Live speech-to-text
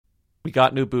We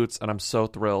got new boots, and I'm so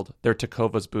thrilled. They're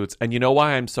Takova's boots. And you know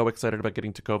why I'm so excited about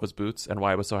getting Takova's boots and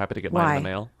why I was so happy to get mine in the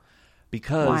mail?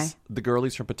 Because the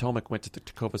girlies from Potomac went to the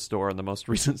Tacova store in the most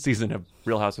recent season of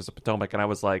Real Housewives of Potomac, and I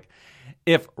was like,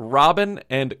 if Robin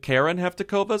and Karen have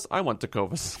Tacovas, I want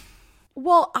Tacovas.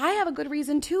 Well, I have a good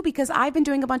reason, too, because I've been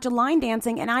doing a bunch of line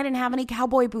dancing, and I didn't have any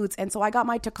cowboy boots, and so I got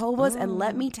my Tacovas, and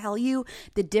let me tell you,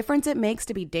 the difference it makes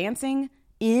to be dancing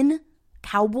in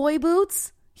cowboy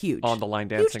boots... Huge. On the line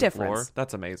dancing floor?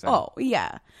 That's amazing. Oh,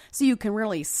 yeah. So you can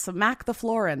really smack the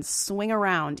floor and swing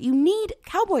around. You need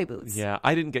cowboy boots. Yeah,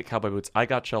 I didn't get cowboy boots. I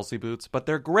got Chelsea boots, but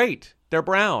they're great. They're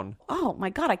brown. Oh, my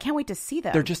God. I can't wait to see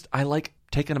them. They're just, I like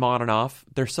taking them on and off.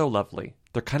 They're so lovely.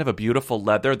 They're kind of a beautiful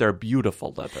leather. They're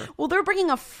beautiful leather. Well, they're bringing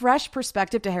a fresh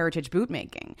perspective to heritage boot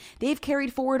making. They've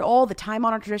carried forward all the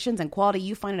time-honored traditions and quality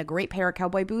you find in a great pair of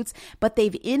cowboy boots, but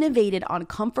they've innovated on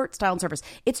comfort, style, and service.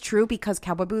 It's true because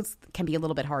cowboy boots can be a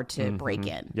little bit hard to break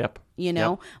in. Yep. You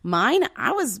know? Mine,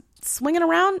 I was swinging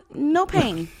around, no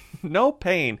pain. No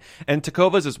pain. And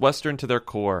Tacovas is Western to their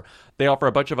core. They offer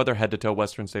a bunch of other head-to-toe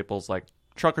Western staples like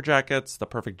trucker jackets, the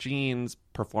perfect jeans,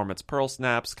 performance pearl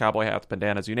snaps, cowboy hats,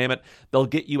 bandanas, you name it. They'll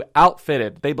get you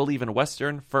outfitted. They believe in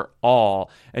Western for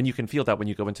all. And you can feel that when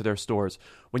you go into their stores.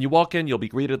 When you walk in, you'll be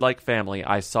greeted like family.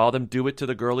 I saw them do it to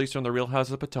the girlies from the Real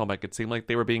House of Potomac. It seemed like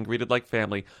they were being greeted like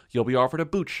family. You'll be offered a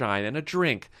boot shine and a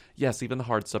drink. Yes, even the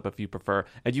hard stuff if you prefer.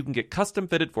 And you can get custom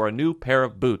fitted for a new pair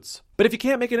of boots. But if you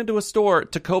can't make it into a store,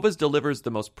 Tacovas delivers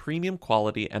the most premium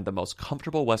quality and the most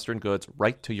comfortable Western goods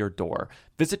right to your door.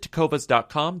 Visit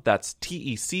tacovas.com, that's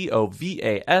TECOVAS.com,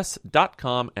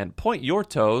 and point your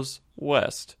toes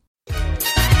west.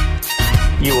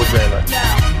 You will dreamer.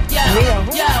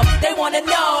 Yo, they want to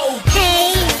know.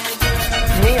 Hey.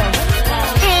 Real.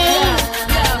 Hey.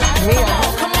 Real.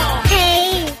 Come on.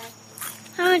 Hey.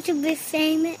 I want to be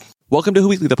famous. Welcome to Who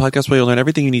Weekly, the podcast where you'll learn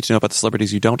everything you need to know about the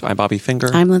celebrities you don't. I'm Bobby Finger.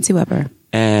 I'm Lindsay Weber.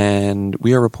 And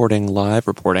we are live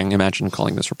reporting. Imagine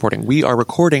calling this reporting. We are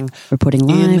recording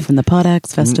live from the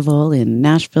PodX Festival in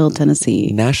Nashville,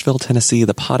 Tennessee. Nashville, Tennessee,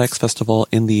 the PodX Festival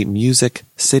in the Music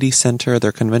City Center,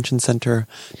 their convention center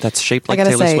that's shaped like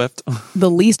Taylor Swift. The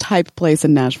least hyped place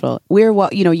in Nashville.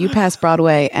 You pass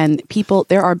Broadway and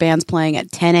there are bands playing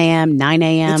at 10 a.m., 9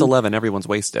 a.m. It's 11. Everyone's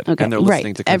wasted. Okay, and they're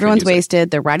listening to country Everyone's music.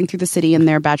 wasted. They're riding through the city in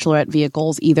their bachelorette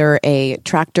vehicles, either a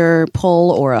tractor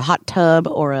pull or a hot tub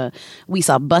or we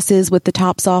saw buses with the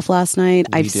tops off last night.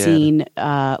 I've seen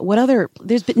what other?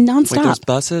 There's been nonstop.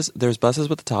 Wait, there's buses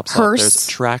with the tops off. There's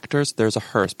tractors. There's a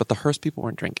hearse, but the hearse people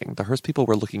weren't drinking. The hearse people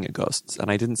were looking at ghosts,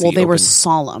 and I didn't see. Well, they were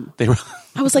solemn. They were.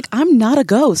 I was like, I'm not a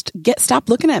ghost. Stop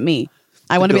looking at me.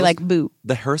 I want to be like, boo.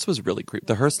 The hearse was really creepy.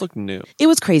 The hearse looked new. It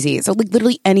was crazy. So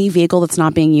literally any vehicle that's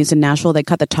not being used in Nashville, they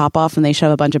cut the top off and they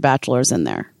shove a bunch of bachelors in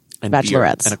there. And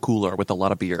bachelorettes. And a cooler with a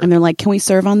lot of beer. And they're like, can we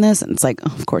serve on this? And it's like,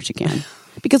 oh, of course you can.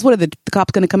 Because what are the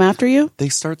cops going to come after you? They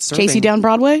start serving. Chase you down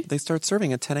Broadway? They start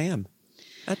serving at 10 a.m.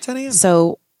 At 10 a.m.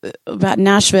 So about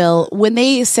Nashville, when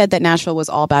they said that Nashville was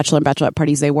all bachelor and bachelorette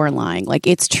parties, they weren't lying. Like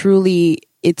it's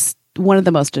one of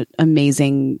the most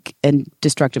amazing and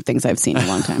destructive things I've seen in a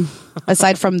long time.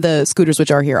 Aside from the scooters,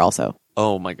 which are here also.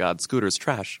 Oh my God, scooters,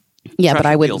 trash. Yeah, trash but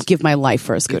I would wheels. give my life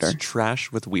for a scooter. It's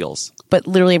trash with wheels. But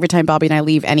literally every time Bobby and I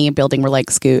leave any building, we're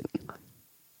like, scoot.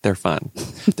 They're fun.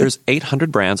 There's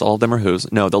 800 brands. All of them are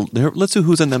Who's. No, let's do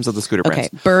Who's and Them's of the scooter brands.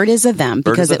 Okay, Bird is a them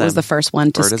because it was the first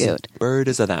one to scoot. Bird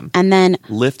is a them. And then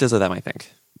Lyft is a them, I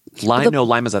think.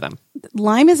 Lime is a them.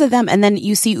 Lime is a them, and then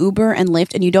you see Uber and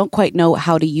Lyft, and you don't quite know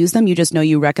how to use them. You just know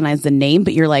you recognize the name,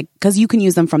 but you're like, because you can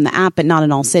use them from the app, but not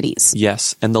in all cities.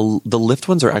 Yes, and the Lyft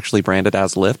ones are actually branded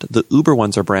as Lyft. The Uber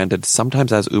ones are branded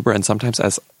sometimes as Uber and sometimes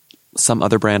as some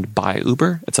other brand by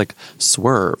Uber. It's like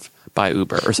Swerve by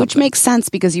Uber or something. Which makes sense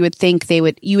because you would think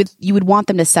you would want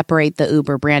them to separate the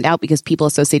Uber brand out because people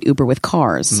associate Uber with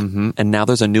cars. Mm-hmm. And now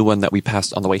there's a new one that we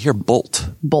passed on the way here, Bolt.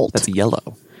 That's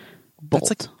yellow. That's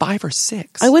like 5 or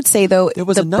 6. I would say though, there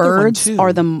was the another Birds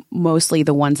one too. are mostly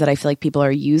the ones that I feel like people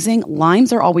are using.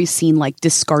 Limes are always seen like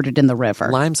discarded in the river.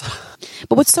 Limes.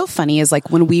 But what's so funny is like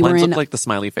when we were in look like the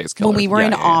smiley face killer. When we were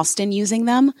in Austin using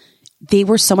them, they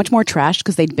were so much more trashed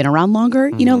because they'd been around longer.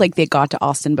 Mm-hmm. You know, like they got to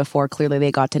Austin before clearly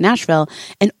they got to Nashville,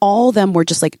 and all of them were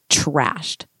just like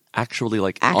trashed.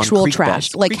 Actual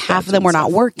trash. Like half of them were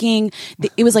not working.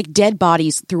 It was like dead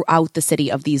bodies throughout the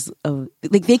city of these.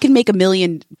 Like they can make a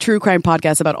million true crime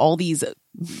podcasts about all these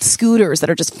scooters that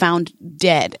are just found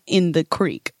dead in the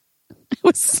creek.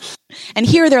 And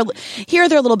here they're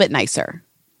a little bit nicer.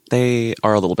 They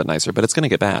are a little bit nicer, but it's going to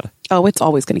get bad. Oh, it's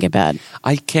always going to get bad.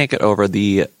 I can't get over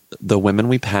the women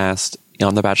we passed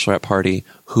on the bachelorette party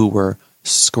who were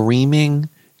screaming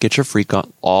Get Your Freak On,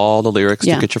 all the lyrics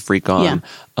Yeah. to Get Your Freak On,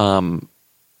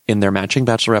 in their matching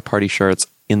bachelorette party shirts.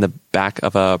 In the back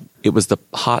of it was the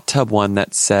hot tub one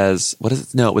that says, what is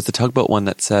it? No, it was the tugboat one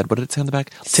that said, what did it say on the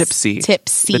back? Tipsy.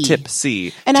 Tipsy. The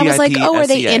Tipsy. And I was like, oh, are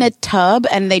they TIPSEA. in a tub?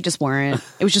 And they just weren't.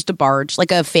 It was just a barge,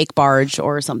 like a fake barge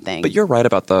or something. But you're right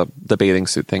about the bathing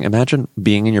suit thing. Imagine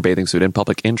being in your bathing suit in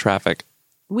public, in traffic.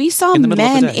 We saw in the middle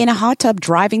of the men day. in a hot tub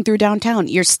driving through downtown.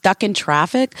 You're stuck in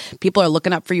traffic. People are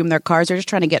looking up for you in their cars. They're just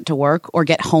trying to get to work or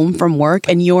get home from work,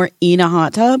 and you're in a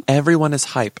hot tub. Everyone is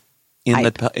hype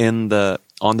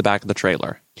on the back of the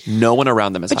trailer. No one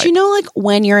around them is But hype. you know, like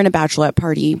when you're in a bachelorette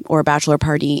party or a bachelor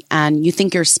party and you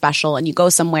think you're special and you go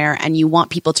somewhere and you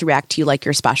want people to react to you like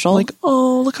you're special. like,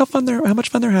 oh, look how much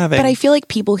fun they're having. But I feel like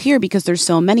people here, because there's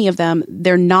so many of them,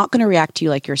 they're not going to react to you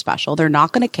like you're special. They're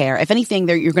not going to care. If anything,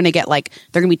 you're going to get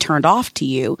they're going to be turned off to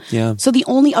you. Yeah. So the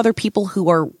only other people who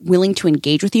are willing to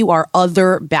engage with you are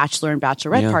other bachelor and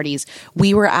bachelorette parties.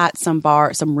 We were at some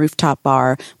rooftop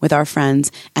bar with our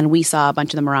friends, and we saw a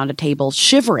bunch of them around a table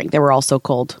shivering. They were all so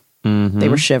cold. Mm-hmm. They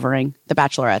were shivering, the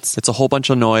bachelorettes. It's a whole bunch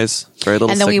of noise, very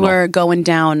little And then signal. we were going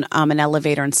down an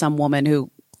elevator, and some woman who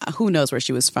knows where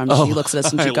she was from. She looks at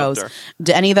us and I she loved goes, her.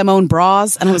 "Do any of them own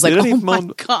bras?" And I was like, Did any "Oh of them my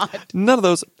own- god!" None of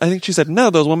those, I think she said, none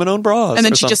of those women own bras. And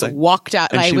then or she just something. walked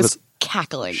out, and And I she was was-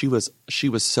 cackling. She was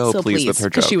so pleased with her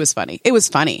joke. because she was funny. It was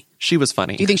funny. She was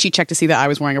funny. Do you think she checked to see that I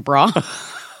was wearing a bra?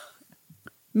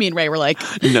 Me and Ray were like,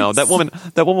 No, that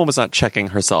woman was not checking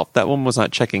herself. That woman was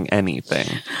not checking anything.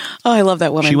 "Oh, I love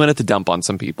that woman." She wanted to dump on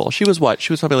some people. She was what?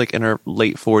 She was probably like in her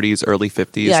late 40s, early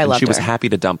 50s. Yeah, I and loved she was her. happy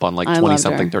to dump on like I 20 loved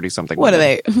something, her. 30 something. What are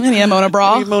they? Any of them own a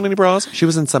bra? Any Money bras? She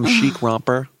was in some chic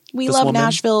romper. We This love woman.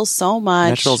 Nashville so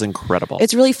much. Nashville's incredible.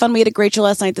 It's really fun. We had a great show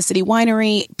last night at the City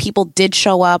Winery. People did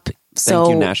show up. So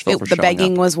you, Nashville, for the showing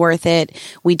begging up. was worth it.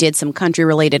 We did some country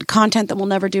related content that we'll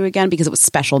never do again because it was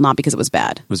special, not because it was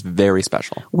bad. It was very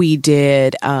special. We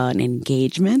did an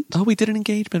engagement. Oh, we did an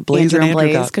engagement. Blaze Andrew and and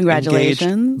Andrew Blaze, got congratulations.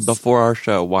 engaged before our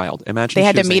show. Wild. Imagine They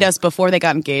had to choosing- meet us before they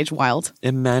got engaged. Wild.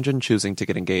 Imagine choosing to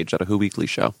get engaged at a Who Weekly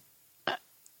show.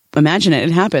 Imagine it.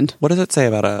 It happened. What does it say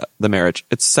about the marriage?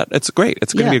 It's set. It's great.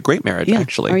 It's going to Yeah. be a great marriage, Yeah.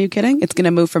 actually. Are you kidding? It's going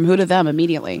to move from who to them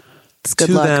immediately. It's good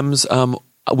to luck. them's.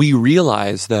 We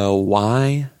realize though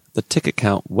why the ticket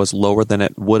count was lower than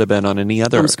it would have been on any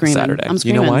other I'm screaming. Saturday. I'm You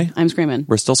screaming. know why? I'm screaming.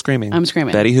 We're still screaming. I'm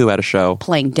screaming. Betty Who had a show.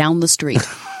 Playing down the street.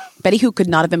 Betty Who could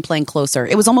not have been playing closer.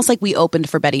 It was almost like we opened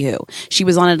for Betty Who. She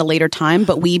was on at a later time,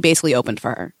 but we basically opened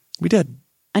for her. We did.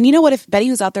 And you know what? If Betty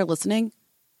Who's out there listening,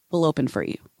 we'll open for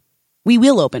you. We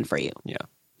will open for you. Yeah.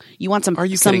 You want some? Are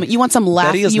you some? kidding? You want some laugh?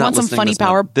 Betty is You not want some listening funny this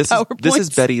month. This is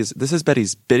PowerPoints? This is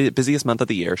Betty's busiest month of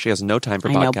the year. She has no time for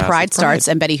I know. podcasts. Pride It's starts,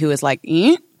 and Betty Who is like,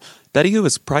 eh? Betty Who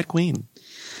is Pride Queen.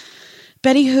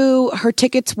 Betty Who, her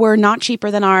tickets were not cheaper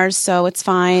than ours, so it's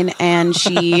fine. And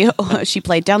she she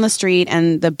played down the street,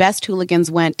 and the best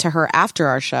hooligans went to her after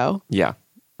our show. Yeah.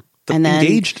 And then,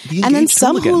 the and then engaged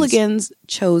some hooligans. hooligans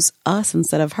chose us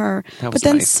instead of her. That But was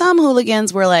then nice. some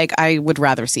hooligans were like, I would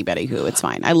rather see Betty Who. It's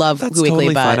fine. I love That's Who Weekly,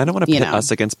 totally but fine. I don't want to you pit know.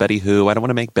 us against Betty Who. I don't want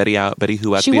to make Betty Who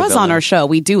out to She be a was on villain. our show.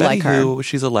 We do Betty like her. Who,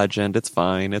 she's a legend. It's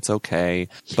fine. It's okay.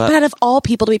 But out of all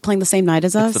people to be playing the same night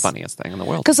as us, it's the funniest thing in the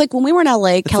world. because like when we were in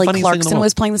LA, the Kelly funniest thing in the Clarkson world.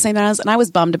 was playing the same night as us, and I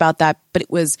was bummed about that. But it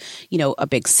was, a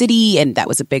big city, and that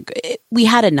was we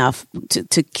had enough to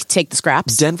take the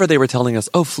scraps. Denver, they were telling us,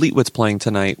 oh, Fleetwood's playing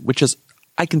tonight, which is,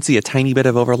 I can see a tiny bit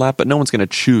of overlap, but no one's going to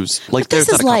choose. Like, there's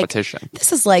not a competition.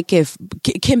 This is like if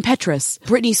Kim Petras,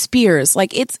 Britney Spears,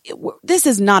 like this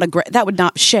is not a great, that would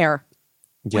not Cher.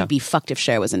 Yeah. Would be fucked if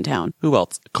Cher was in town. Who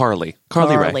else? Carly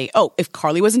Rae. Oh, if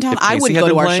Carly was in town, If I Casey would had go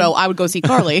to been our playing? show. I would go see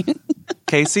Carly.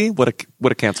 Casey would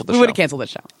have canceled the We show. would have canceled the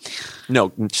show.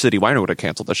 No, City Winery would have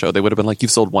canceled the show. They would have been like,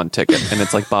 you've sold one ticket. And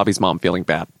it's like Bobby's mom feeling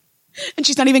bad. And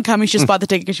she's not even coming. She just bought the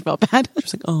ticket because she felt bad.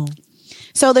 She's like, oh.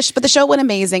 So but the show went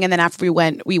amazing. And then after we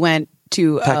went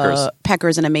to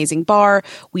Peckers, an amazing bar.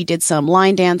 We did some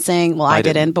line dancing. Well, I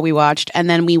didn't, but we watched. And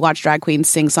then we watched drag queens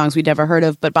sing songs we'd never heard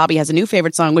of. But Bobby has a new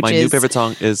favorite song, which My is new favorite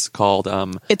song is called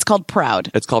it's called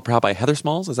Proud. It's called Proud by Heather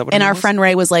Smalls. Is that what? And her our name was? friend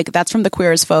Ray was like, "That's from the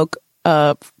Queer as Folk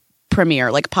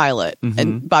premiere, like pilot."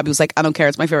 And Bobby was like, "I don't care.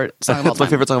 It's my favorite song of all It's my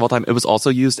time." favorite song of all time. It was also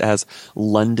used as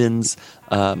London's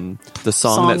the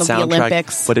song that of the soundtrack,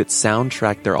 Olympics. but it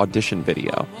soundtracked their audition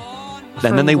video. And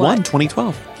For then they won what?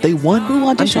 2012. They won. Who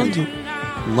I'm auditioned? telling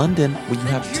you, London, when you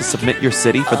have to submit your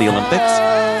city for the Olympics,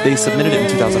 they submitted it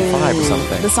in 2005 or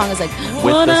something. The song is like,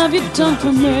 With "What this- have you done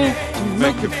for me?"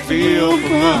 Make it feel.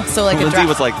 So like a Lindsay dra-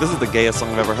 was like, "This is the gayest song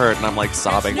I've ever heard," and I'm like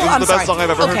sobbing. Well, This I'm is the best sorry. song I've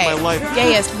ever heard Okay, in my life.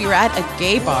 Gayest. We were at a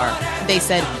gay bar. They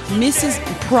said, "Mrs.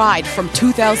 Pride from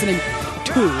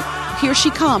 2002. Here she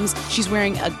comes. She's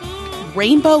wearing a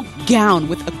rainbow gown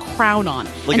with a crown on.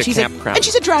 Like and a she's camp crown. And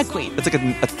she's a drag queen. It's like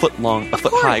a foot long, a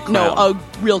foot high crown. No, a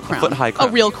real crown. A foot high crown.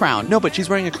 A real crown. No, but she's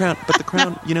wearing a crown. But the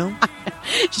crown, you know?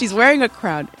 She's wearing a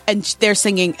crown, and they're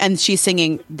singing, and she's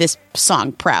singing this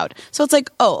song, Proud. So it's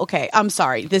like, oh, okay, I'm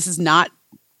sorry. This is not...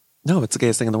 No, it's the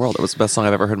gayest thing in the world. It was the best song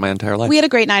I've ever heard in my entire life. We had a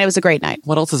great night. It was a great night.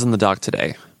 What else is in the doc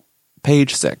today?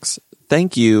 Page 6.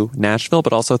 Thank you, Nashville,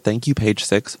 but also thank you, Page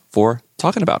 6, for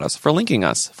talking about us, for linking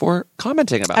us, for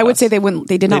commenting about us. I would say they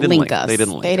did not link us. They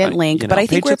didn't link. They didn't link. You know, but I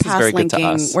think Page we're 6 is past very good to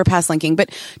linking. us. We're past linking.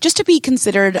 But just to be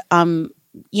considered,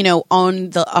 you know, on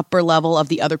the upper level of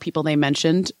the other people they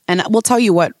mentioned, and we'll tell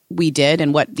you what we did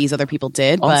and what these other people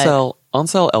did. But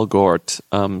Ansel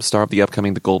Elgort, star of the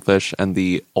upcoming The Goldfish and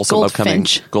the also upcoming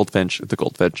Goldfinch.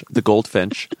 The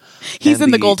Goldfinch. He's and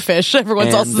in The Goldfish.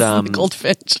 Everyone's also in The and,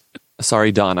 Goldfinch.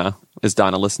 Sorry, Donna. Is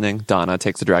Donna listening? Donna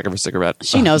takes a drag of her cigarette.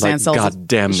 She knows like, Ansel. God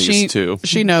damn these two.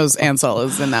 She knows Ansel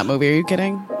is in that movie. Are you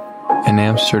kidding? In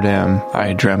Amsterdam,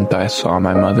 I dreamt I saw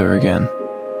my mother again.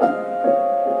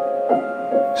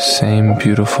 Same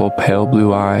beautiful pale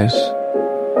blue eyes.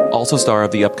 Also star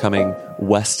of the upcoming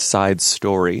West Side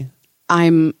Story.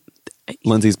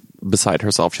 Lindsay's beside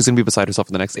herself. She's going to be beside herself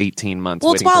for the next 18 months.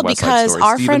 Well, it's waiting wild for West because Side Story.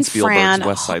 our Steven friend Spielberg's Fran,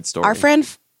 West Side Story. our friend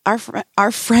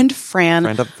Fran,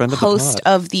 Friend of the host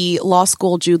pod. of the Law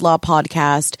School Jude Law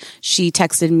podcast, she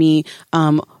texted me,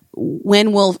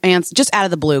 when will Ansel, just out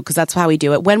of the blue, because that's how we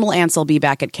do it, when will Ansel be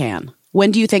back at Cannes? When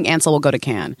do you think Ansel will go to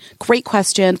Cannes? Great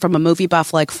question from a movie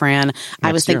buff like Fran.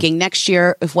 I was thinking next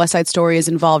year, if West Side Story is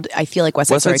involved, I feel like West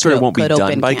Side Story won't be could done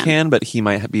open by Cannes. Cannes, but he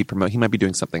might be he might be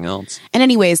doing something else. And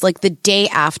anyways, like the day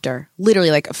after,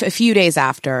 literally like a few days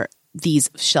after, these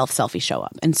selfies show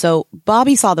up. And so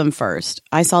Bobby saw them first.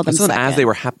 I saw them second. As they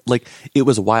were like, it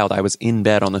was wild. I was in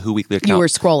bed on the Who Weekly account. You were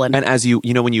scrolling. And as you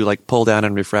know, when you like pull down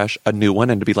and refresh a new one,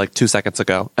 and it'd be like 2 seconds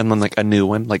ago, and then like a new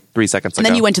one, like 3 seconds ago. And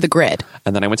then you went to the grid.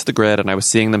 And then I went to the grid, and I was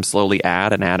seeing them slowly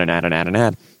add and add and add and add and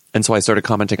add. And so I started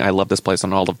commenting, I love this place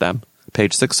on all of them.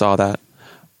 Page 6 saw that,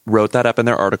 wrote that up in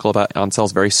their article about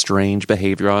Ansel's very strange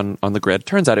behavior on the grid.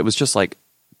 Turns out it was just like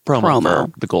promo.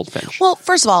 For the Goldfinch. Well,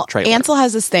 first of all, trailer. Ansel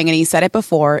has this thing, and he said it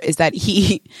before, is that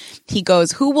he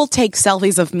goes, who will take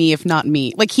selfies of me if not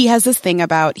me? Like, he has this thing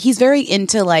about, he's very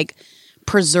into like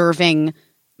preserving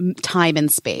time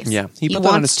and space. Yeah, he put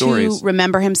that on his stories. He wants to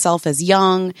remember himself as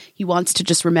young. He wants to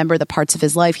just remember the parts of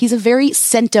his life. He's a very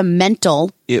sentimental.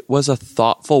 It was a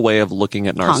thoughtful way of looking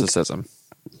at narcissism.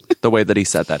 The way that he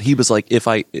said that. He was like, which is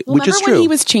Remember true. when he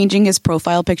was changing his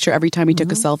profile picture every time he took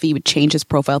a selfie? He would change his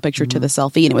profile picture to the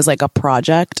selfie, and it was like a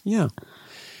project. Yeah.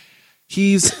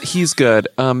 He's good.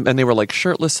 And they were like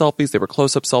shirtless selfies. They were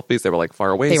close-up selfies. They were like far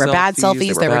away selfies. They were bad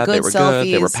selfies. They were good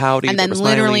selfies. They were pouty. And then they were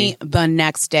literally smiley. the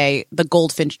next day, the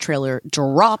Goldfinch trailer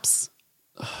drops.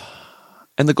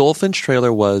 And the Goldfinch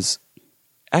trailer was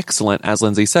excellent, as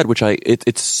Lindsay said, which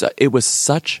it was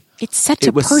such... It's such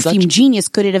a perfume genius.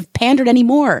 Could it have pandered any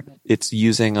more? It's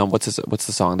using what's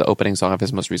the song? The opening song of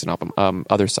his most recent album,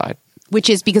 Other Side.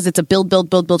 Which is because it's a build,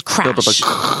 crash.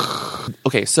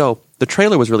 Okay, so the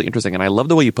trailer was really interesting, and I love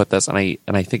the way you put this, and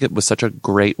I think it was such a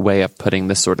great way of putting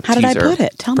this sort of How teaser. did I put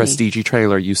it? Tell me. Prestige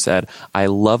trailer. You said, I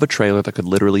love a trailer that could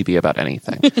literally be about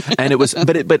anything, and it was,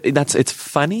 it's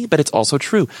funny, but it's also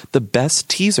true. The best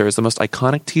teasers, the most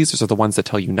iconic teasers, are the ones that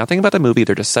tell you nothing about the movie.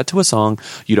 They're just set to a song.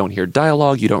 You don't hear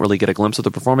dialogue. You don't really get a glimpse of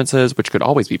the performances, which could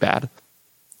always be bad.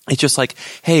 It's just like,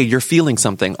 hey, you're feeling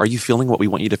something. Are you feeling what we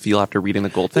want you to feel after reading The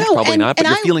Goldfinch? No, Probably not, but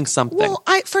you're feeling something. Well,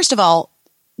 first of all,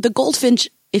 The Goldfinch,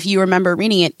 if you remember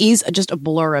reading it, is just a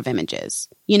blur of images.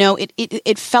 You know,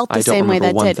 it felt the same way that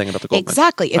I don't remember one did. thing about The Goldfinch.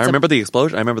 Exactly. I remember the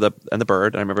explosion. I remember the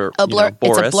bird. I remember a blur.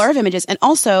 Boris. It's a blur of images, and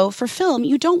also for film,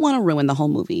 you don't want to ruin the whole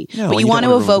movie, No, but and you you want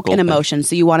don't to wanna ruin evoke The an Goldfinch. emotion.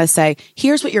 So you want to say,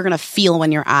 here's what you're going to feel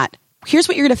when you're at. Here's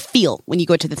what you're going to feel when you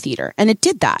go to the theater, and it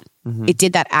did that. Mm-hmm. It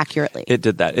did that accurately. It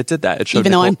did that. It showed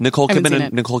Even though Nicole I haven't Kidman seen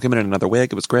and it. Nicole Kidman in another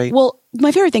wig. It was great. Well,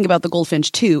 my favorite thing about the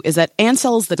Goldfinch too is that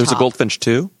Ansel's the There's top. a Goldfinch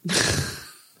too.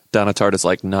 Donna Tartt is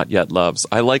like not yet loves.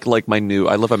 I like my new.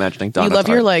 I love imagining Donna. You love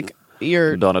Tartt.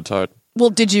 your. Donna Tartt. Well,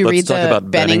 did you Let's read talk the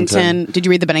about Bennington. Did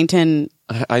you read the Bennington?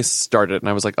 I started and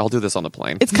I was like, I'll do this on the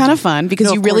plane. It's kind of fun because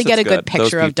No, you of really course get a it's good good. Those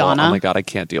picture of people, Donna. Oh my god, I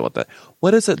can't deal with that.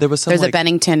 What is it? There was some There's like a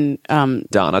Bennington.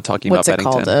 Donna talking What's about it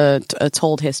Bennington. called? A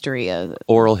told history.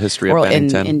 Oral history Oral of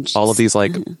Bennington. in all of these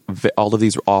all of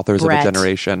these authors Brett. of a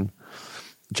generation.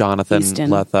 Jonathan Easton.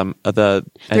 Lethem.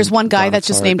 There's one guy that's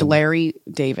just named Larry. Larry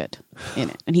David in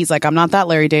it, and he's like, "I'm not that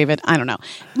Larry David." I don't know.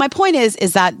 My point is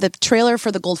that the trailer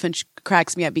for the Goldfinch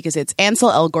cracks me up because it's Ansel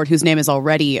Elgort, whose name is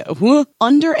already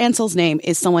under Ansel's name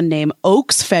is someone named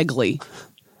Oakes Fegley.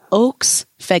 Oakes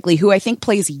Fegley, who I think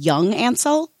plays young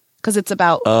Ansel. because it's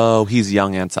about. Oh, he's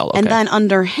young Ansel. Okay. And then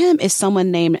under him is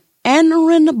someone named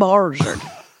Enrin Barjard.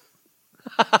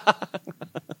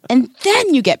 And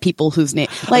then you get people whose name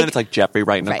and then it's like Jeffrey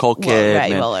Wright, Nicole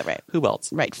Kidman. Right. Who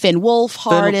else? Right. Finn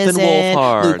Wolfhard is Finn in it.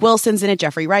 Wolfhard. Luke Wilson's in it.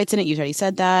 Jeffrey Wright's in it. You already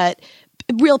said that.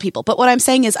 Real people. But what I'm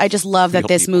saying is I just love that Real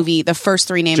this people. movie, the first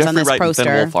three names Jeffrey on this Wright poster.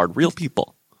 and Finn Wolfhard, real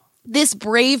people. This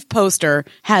brave poster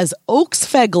has Oaks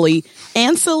Fegley,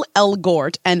 Ansel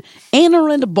Elgort, and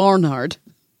Anarind Barnard.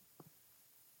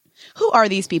 Who are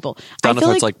these people? Donna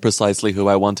Tartt's like precisely who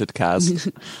I wanted, Kaz.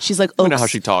 She's like, I Oaks. know how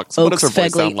she talks. What does her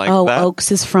voice sound like? Oh, that?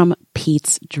 Oaks is from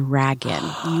Pete's Dragon.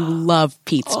 You love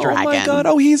Pete's Dragon. Oh my god!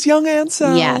 Oh, he's young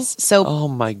Ansel. Yes. So, oh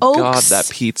my Oaks, god, that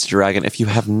Pete's Dragon. If you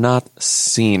have not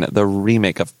seen the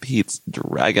remake of Pete's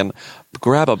Dragon,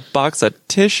 grab a box of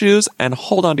tissues and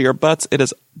hold on to your butts. It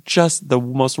is just the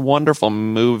most wonderful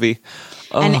movie.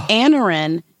 And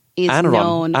Anarin is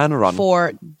known Anaron.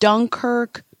 for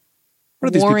Dunkirk. Where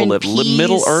do these War people and live? Peace.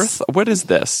 Middle Earth? What is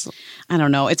this? I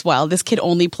don't know. It's wild. This kid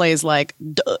only plays like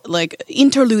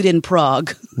Interlude in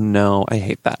Prague. No, I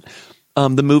hate that.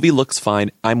 The movie looks fine.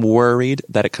 I'm worried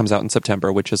that it comes out in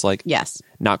September, which is like Yes.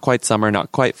 not quite summer,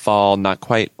 not quite fall, not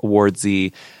quite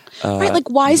awardsy. Right.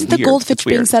 Like, why isn't the weird. Goldfinch It's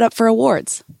being weird. set up for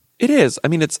awards? It is. I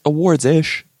mean, it's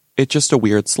awards-ish. It's just a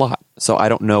weird slot. So I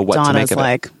don't know what to make Donna's of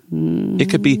like, it. It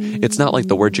could be, it's not like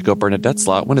the Where'd You Go Bernadette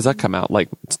slot. When does that come out? Like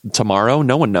tomorrow?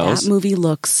 No one knows. that movie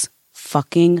looks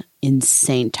fucking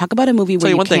insane. Talk about a movie where Tell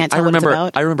you you one thing, can't tell what it's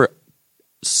about. I remember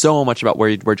so much about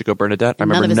Where'd You Go Bernadette. I None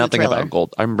remember of it's the nothing trailer. about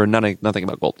Gold. I remember nothing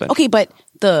about Goldfinch. Okay, but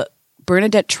the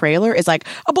Bernadette trailer is like,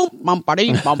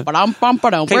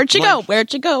 where'd she go?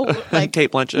 Where'd she go? Like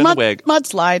Kate Blanchett in a wig.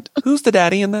 Mudslide. Who's the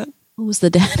daddy in that? Who's the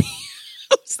daddy?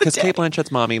 Because Kate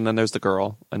Blanchett's mommy, and then there's the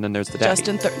girl, and then there's the daddy.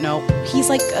 Justin no, he's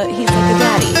like the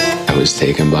daddy. I was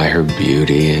taken by her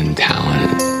beauty and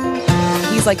talent.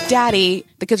 He's like, daddy.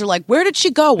 The kids are like, where did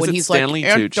she go? Is And it he's Stanley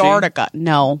like, Tucci? Antarctica.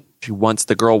 No.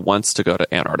 The girl wants to go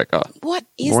to Antarctica. What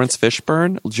is Lawrence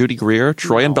Fishburne, Judy Greer,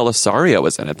 Troy and Belisario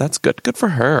is in it. That's good. Good for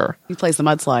her. He plays the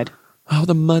mudslide. Oh,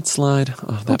 the mudslide.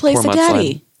 Oh, that plays poor the mudslide.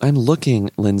 daddy? I'm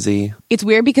looking, Lindsay. It's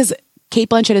weird because Kate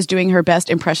Blanchett is doing her best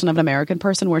impression of an American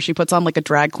person where she puts on like a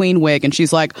drag queen wig and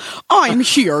she's like, I'm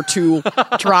here to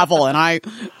travel and I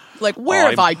like, where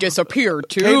have I disappeared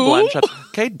to?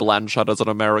 Kate Blanchett as an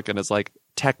American is like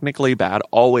technically bad,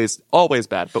 always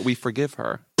bad, but we forgive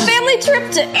her. Family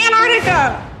trip to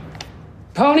Antarctica.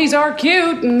 Ponies are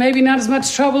cute and maybe not as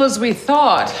much trouble as we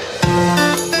thought.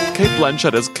 Kate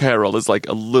Blanchett as Carol is like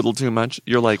a little too much.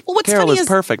 You're like, Well, what's Carol funny is is-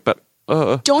 perfect, but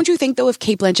Don't you think though if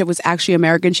Kate Blanchett was actually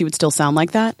American, she would still sound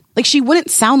like that? Like she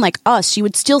wouldn't sound like us. She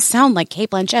would still sound like Kate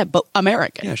Blanchett, but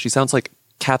American. yeah, she sounds like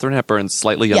Katharine Hepburn's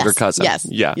slightly younger Yes, cousin. yes,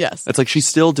 Yeah. yes. It's like she's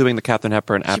still doing the Katharine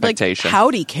Hepburn She'd be like, affectation.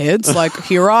 howdy kids, like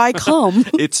here I come.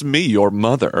 It's me, your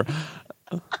mother.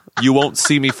 You won't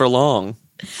see me for long.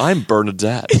 I'm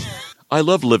Bernadette. I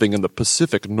love living in the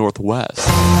Pacific Northwest.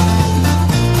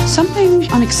 Something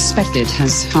unexpected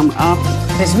has come up.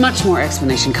 There's much more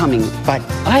explanation coming, but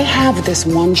I have this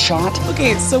one shot.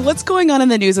 Okay, so what's going on in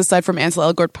the news aside from Ansel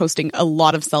Elgort posting a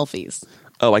lot of selfies?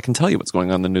 Oh, I can tell you what's going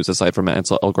on in the news aside from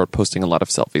Ansel Elgort posting a lot of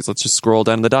selfies. Let's just scroll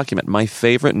down the document. My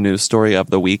favorite news story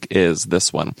of the week is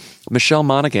this one. Michelle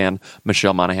Monaghan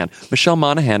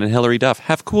and Hilary Duff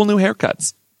have cool new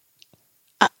haircuts.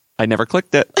 I never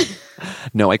clicked it.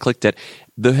 No, I clicked it.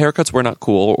 The haircuts were not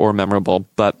cool or memorable,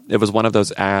 but it was one of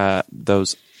those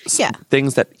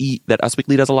things that Us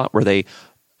Weekly does a lot, where they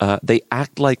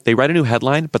act like they write a new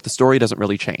headline, but the story doesn't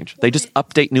really change. They just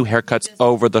update new haircuts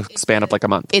over the span of like a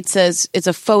month. It says it's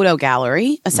a photo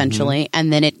gallery essentially,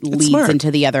 and then it leads smart.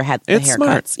 into the other the It's haircuts.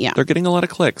 smart. Yeah, They're getting a lot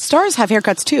of clicks. stars have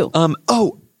haircuts too.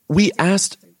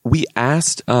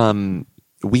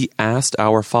 We asked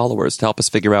our followers to help us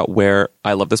figure out where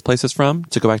I Love This Place is from,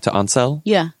 to go back to Ansel.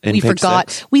 Yeah, in we page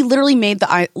forgot. 6. We literally made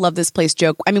the I Love This Place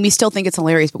joke. I mean, we still think it's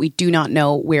hilarious, but we do not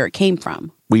know where it came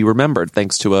from. We remembered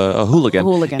thanks to a hooligan.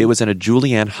 Hooligan. It was in a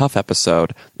Julianne Hough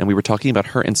episode, and we were talking about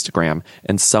her Instagram,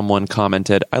 and someone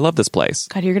commented, I love this place.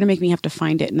 God, you're going to make me have to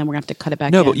find it, and then we're going to have to cut it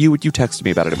back No, in. but you texted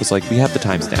me about it. It was like, we have the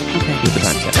timestamp. Okay. We have the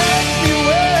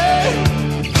timestamp.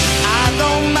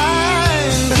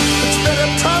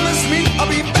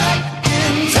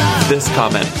 This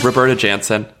comment, Roberta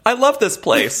Jansen, I love this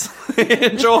place.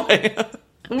 Enjoy.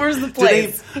 Where's the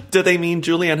place? Do they mean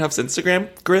Julianne Hough's Instagram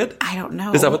grid? I don't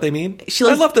know. Is that what they mean? She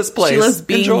loves, I love this place. She loves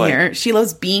being Enjoy. here. She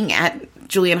loves being at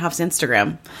Julianne Hough's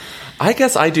Instagram. I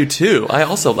guess I do too. I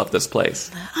also love this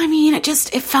place. I mean, it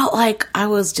felt like I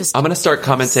was just... I'm going to start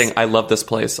commenting, I love this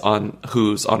place on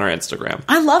our Instagram.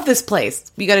 I love this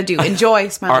place. You got to do enjoy,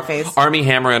 smiley face. Army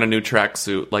Hammer in a new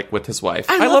tracksuit, like with his wife.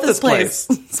 I love this place.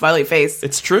 Smiley face.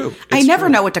 It's true. I never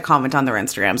know what to comment on their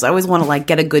Instagrams. I always want to like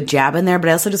get a good jab in there, but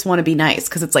I also just want to be nice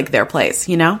because it's like their place,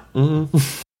 you know? Mm-hmm.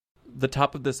 The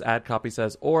top of this ad copy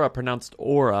says Aura, pronounced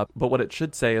Aura, but what it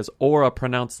should say is Aura,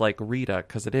 pronounced like Rita,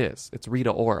 because it is. It's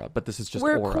Rita Ora, but this is just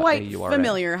We're Aura. quite A-U-R-A.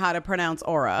 familiar how to pronounce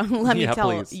Aura. Let me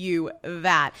tell you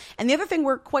that. And the other thing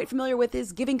we're quite familiar with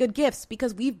is giving good gifts,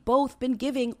 because we've both been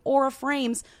giving Aura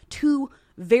frames to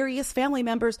various family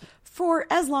members for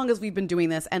as long as we've been doing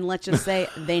this, and let's just say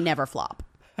they never flop.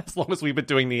 As long as we've been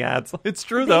doing the ads. It's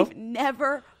true, though.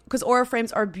 Never... Because Aura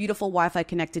frames are beautiful Wi-Fi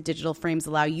connected digital frames,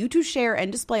 allow you to share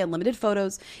and display unlimited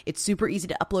photos. It's super easy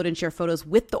to upload and share photos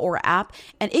with the Aura app.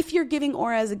 And if you're giving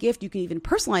Aura as a gift, you can even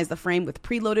personalize the frame with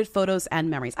preloaded photos and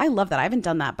memories. I love that. I haven't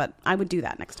done that, but I would do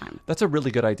that next time. That's a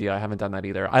really good idea. I haven't done that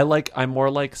either. I'm more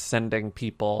like sending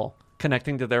people,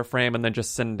 connecting to their frame and then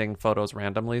just sending photos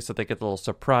randomly so they get a little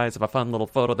surprise of a fun little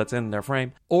photo that's in their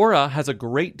frame. Aura has a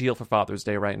great deal for Father's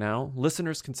Day right now.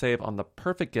 Listeners can save on the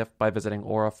perfect gift by visiting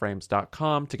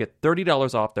auraframes.com to get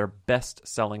 $30 off their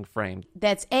best-selling frame.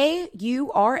 That's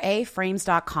AURA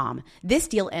frames.com. This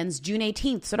deal ends June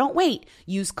 18th, so don't wait.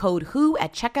 Use code WHO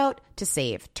at checkout to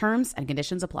save. Terms and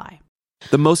conditions apply.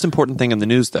 The most important thing in the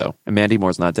news, though, Mandy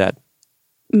Moore's not dead.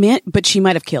 But she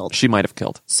might have killed. She might have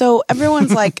killed. So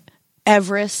everyone's like...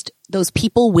 Everest, those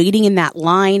people waiting in that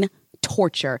line,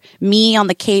 torture. Me on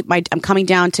the Cape, I'm coming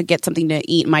down to get something to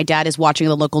eat. My dad is watching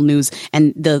the local news,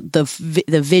 and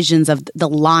the visions of the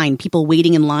line, people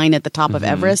waiting in line at the top of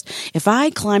Everest. If I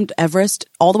climbed Everest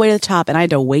all the way to the top and I had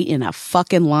to wait in a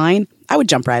fucking line, I would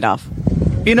jump right off.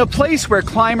 In a place where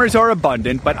climbers are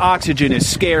abundant but oxygen is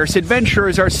scarce,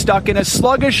 adventurers are stuck in a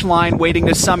sluggish line waiting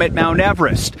to summit Mount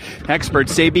Everest.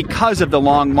 Experts say because of the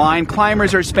long line,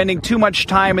 climbers are spending too much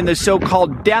time in the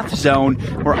so-called death zone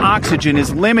where oxygen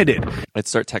is limited. I'd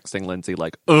start texting Lindsay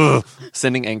like, ugh,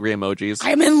 sending angry emojis.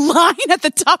 I'm in line at the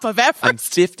top of Everest. I'm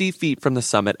 50 feet from the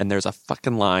summit and there's a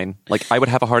fucking line. Like, I would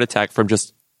have a heart attack from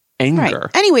just anger.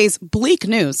 Right. Anyways, bleak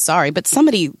news, sorry, but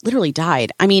somebody literally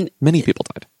died. I mean... Many people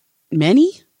died.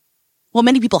 Many? Well,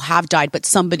 many people have died, but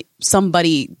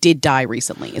somebody did die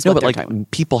recently. Is no, what but they're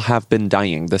like people have been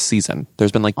dying this season.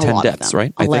 There's been like 10 deaths,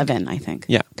 right? 11, I think.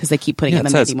 Yeah, because they keep putting in the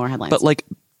Mandy Moore headlines.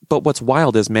 But what's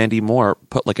wild is Mandy Moore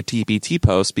put like a TBT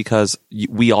post because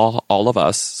we all of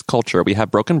us culture, we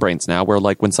have broken brains now. Where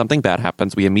like when something bad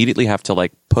happens, we immediately have to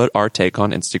like put our take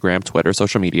on Instagram, Twitter,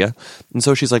 social media. And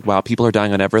so she's like, wow, people are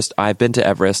dying on Everest. I've been to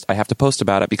Everest. I have to post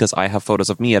about it because I have photos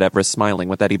of me at Everest smiling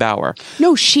with Eddie Bauer.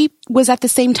 No, she was at the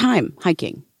same time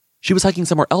hiking. She was hiking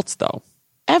somewhere else though.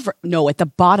 No, at the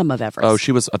bottom of Everest. Oh,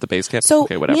 she was at the base camp? So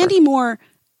okay, whatever. Mandy Moore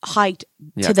hiked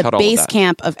to the base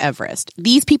camp of Everest.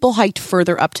 These people hiked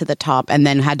further up to the top and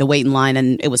then had to wait in line,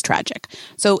 and it was tragic.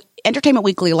 So Entertainment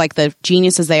Weekly, like the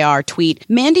geniuses they are, tweet,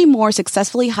 Mandy Moore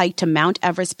successfully hiked to Mount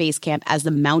Everest base camp as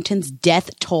the mountain's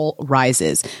death toll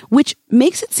rises, which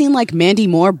makes it seem like Mandy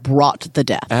Moore brought the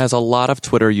death. As a lot of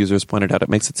Twitter users pointed out, it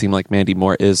makes it seem like Mandy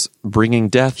Moore is bringing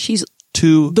death. She's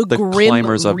to the Grim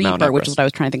climbers of Reaper, Mount Everest. which is what I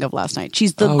was trying to think of last night.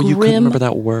 She's the Grim you couldn't remember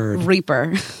that word.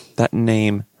 Reaper. That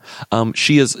name.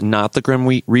 She is not the Grim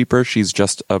Reaper. She's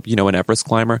just an Everest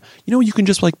climber. You can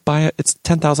just like buy it. It's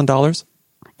 $10,000.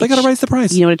 They got to raise the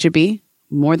price. You know what it should be?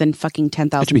 More than fucking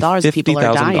 $10,000 if people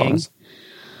are dying.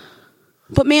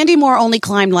 But Mandy Moore only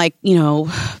climbed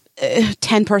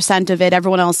 10% of it.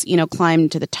 Everyone else,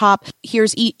 climbed to the top.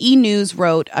 Here's E! News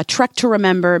wrote, a trek to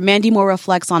remember. Mandy Moore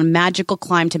reflects on magical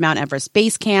climb to Mount Everest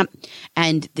base camp.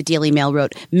 And the Daily Mail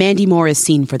wrote, Mandy Moore is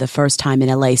seen for the first time in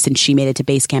LA since she made it to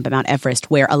base camp at Mount Everest,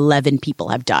 where 11 people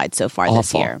have died so far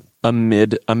this year.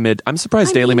 Amid. I'm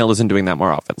surprised Daily Mail isn't doing that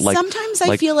more often. Sometimes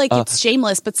I feel like it's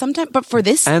shameless, but for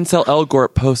this. Ansel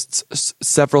Elgort posts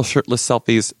several shirtless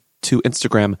selfies to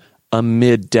Instagram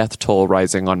amid death toll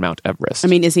rising on Mount Everest. I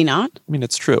mean, is he not? I mean,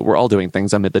 it's true. We're all doing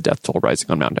things amid the death toll rising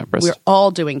on Mount Everest. We're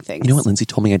all doing things. You know what Lindsay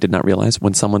told me I did not realize?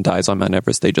 When someone dies on Mount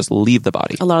Everest, they just leave the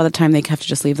body. A lot of the time they have to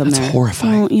just leave them there. That's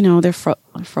horrifying. Well, they're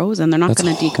frozen. They're not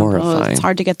going to decompose. Horrifying. It's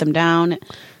hard to get them down.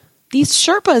 These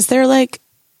Sherpas, they're like,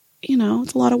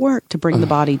 it's a lot of work to bring the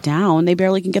body down. They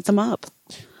barely can get them up.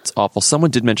 It's awful.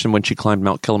 Someone did mention when she climbed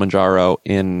Mount Kilimanjaro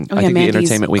in, I think, Mandy's the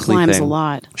Entertainment Weekly climbs thing. A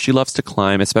lot. She loves to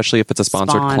climb, especially if it's a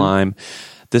sponsored climb.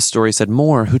 This story said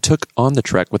Moore, who took on the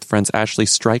trek with friends Ashley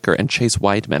Stryker and Chase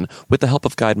Weidman, with the help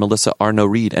of guide Melissa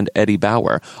Arnaud-Reed and Eddie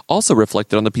Bauer, also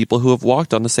reflected on the people who have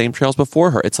walked on the same trails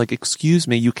before her. It's like, excuse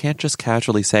me, you can't just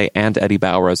casually say "and Eddie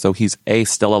Bauer" as though he's A,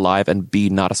 still alive, and B,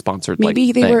 not a sponsored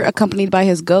Maybe they thing. were accompanied by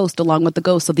his ghost along with the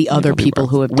ghosts of the other people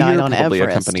who have died on probably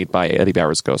Everest. accompanied by Eddie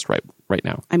Bauer's ghost right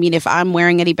now. I mean, if I'm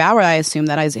wearing Eddie Bauer, I assume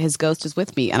that his ghost is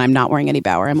with me, and I'm not wearing Eddie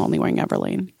Bauer. I'm only wearing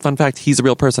Everlane. Fun fact, he's a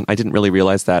real person. I didn't really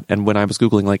realize that. And when I was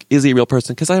Googling, like, is he a real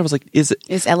person? Because I was like, is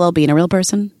LL Bean a real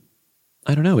person?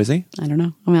 I don't know. Is he? I don't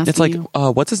know. I'm asking It's like, you.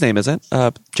 what's his name? Isn't?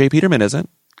 Jay Peterman isn't.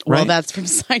 Right? Well, that's from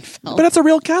Seinfeld. But it's a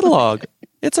real catalog.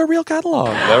 It's a real catalog.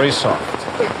 Very soft.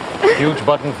 Huge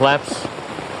button flaps,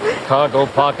 cargo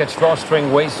pockets,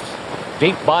 drawstring waist,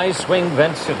 deep bi-swing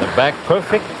vents in the back,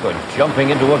 perfect for jumping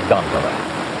into a gondola.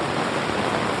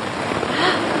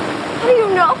 How do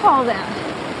you know all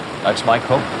that? That's my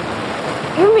coat.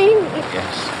 You mean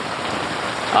Yes.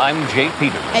 I'm Jay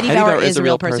Peterman. Eddie Bauer is a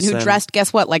real person who dressed,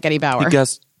 guess what, like Eddie Bauer.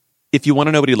 If you want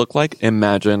to know what he looked like,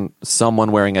 imagine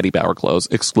someone wearing Eddie Bauer clothes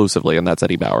exclusively, and that's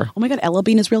Eddie Bauer. Oh my God, LL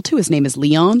Bean is real too. His name is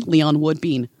Leon Wood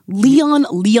Bean. Leon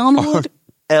Wood?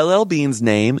 LL Bean's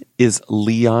name is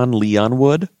Leon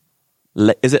Wood.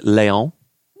 Is it Leon?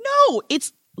 No,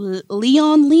 it's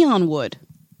Leon Wood.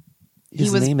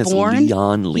 His name is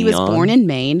Leon. He was born in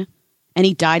Maine, and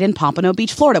he died in Pompano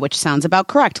Beach, Florida, which sounds about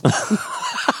correct.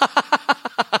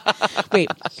 Wait,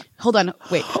 hold on.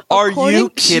 Wait. Are you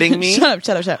kidding me?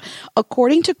 Shut up.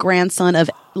 According to grandson of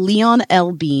Leon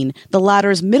L. Bean, the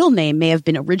latter's middle name may have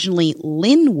been originally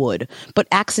Lynn Wood, but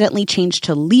accidentally changed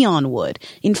to Leon Wood.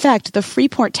 In fact, the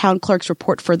Freeport Town Clerk's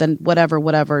report for the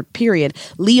whatever period,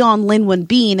 Leon Linwood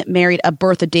Bean married a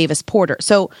Bertha Davis Porter.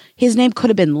 So his name could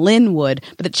have been Lynn Wood,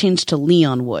 but it changed to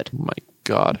Leon Wood. Oh my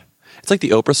God. It's like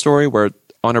the Oprah story where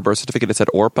on her birth certificate it said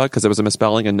Orpah because it was a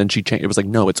misspelling, and then she changed. It was like,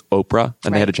 no, it's Oprah,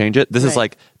 and they had to change it. This is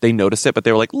like they noticed it, but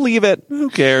they were like, leave it. Who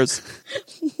cares?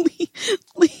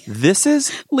 This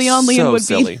is Leon would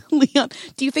silly. be Leon.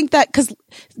 Do you think that because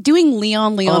doing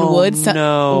Leon Wood?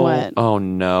 No. What? Oh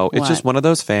no! It's What? just one of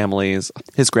those families.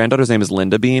 His granddaughter's name is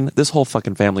Linda Bean. This whole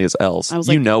fucking family is L's. I was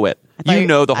You like- know it. I You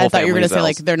know the whole I thought family you were going is to say L's.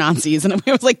 like they're Nazis, and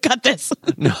I was like, cut this.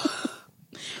 No.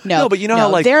 No, but you know how,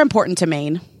 like- they're important to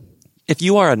Maine. If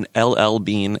you are an LL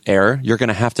Bean heir, you're going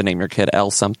to have to name your kid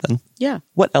L something. Yeah.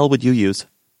 What L would you use?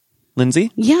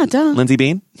 Lindsay? Yeah, duh. Lindsay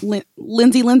Bean?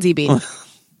 Lindsay Bean.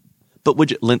 But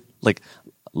would you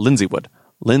Lindsay Wood?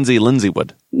 Lindsay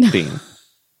Wood Bean.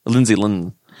 Lindsay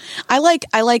Lynn. I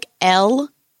like L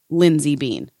Lindsay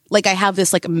Bean. Like I have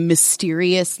this like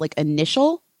mysterious like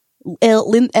initial L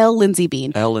Lindsay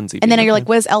Bean. L Lindsay Bean. And then you're okay. like,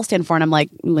 what does L stand for? And I'm like,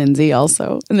 Lindsay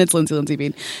also. And it's Lindsay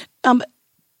Bean.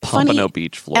 Pompano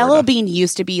Beach, Florida. LL Bean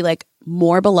used to be like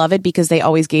more beloved because they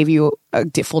always gave you a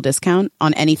full discount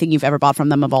on anything you've ever bought from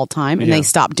them of all time. And they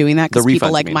stopped doing that because people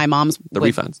refunds, like you mean. my mom's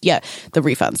refunds. Yeah, the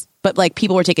refunds. But like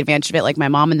people were taking advantage of it like my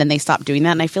mom, and then they stopped doing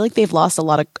that. And I feel like they've lost a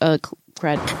lot of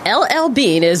cred. LL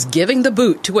Bean is giving the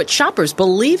boot to what shoppers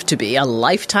believe to be a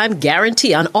lifetime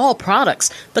guarantee on all products.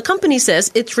 The company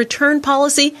says its return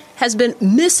policy has been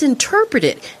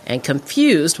misinterpreted and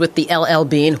confused with the LL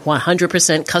Bean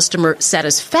 100% customer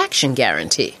satisfaction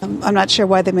guarantee. I'm not sure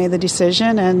why they made the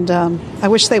decision, and I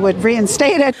wish they would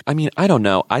reinstate it. I mean, I don't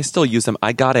know. I still use them.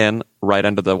 I got in right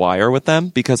under the wire with them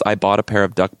because I bought a pair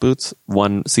of duck boots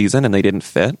one season and they didn't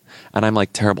fit. And I'm like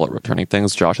terrible at returning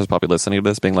things. Josh is probably listening to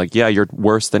this being like, yeah, you're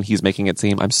worse than he's making it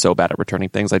seem. I'm so bad at returning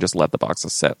things. I just let the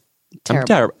boxes sit. Terrible. I'm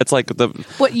terrible. It's like the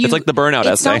burnout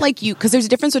It's essay. not like you, because there's a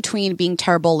difference between being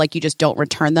terrible, like you just don't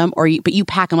return them, but you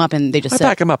pack them up and they just I sit.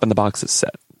 pack them up and the boxes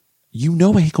sit. You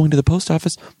know, I hate going to the post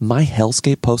office. My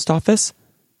hellscape post office.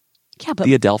 Yeah, but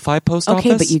the Adelphi post office.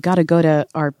 Okay, but you got to go to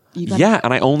our. Yeah,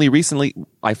 and I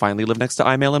finally live next to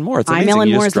iMail and More. It's amazing. iMail and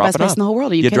You More just is the drop best it place off. in the whole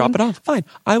world. Are you drop kidding? it off. Fine.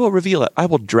 I will reveal it. I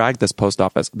will drag this post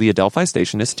office. The Adelphi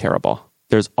station is terrible.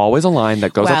 There's always a line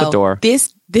that goes out the door.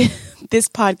 This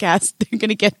podcast, you're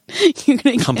gonna get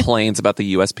complaints about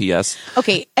the USPS.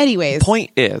 Okay. Anyways,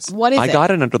 point is, what is I got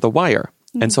it under the wire.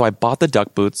 And so I bought the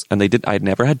duck boots, and I'd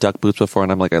never had duck boots before,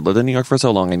 and I'm like, I lived in New York for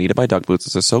so long, I need to buy duck boots.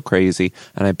 This is so crazy.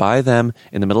 And I buy them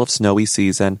in the middle of snowy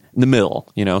season, in the middle,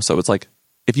 so it's like,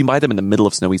 if you buy them in the middle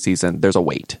of snowy season, there's a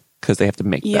wait, because they have to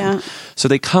make them. So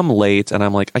they come late, and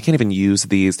I'm like, I can't even use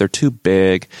these. They're too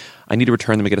big. I need to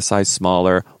return them and get a size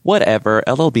smaller. Whatever.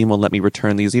 LL Bean will let me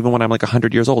return these, even when I'm like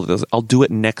 100 years old. I'll do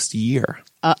it next year.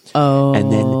 Uh-oh. And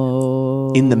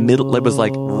then in the middle, it was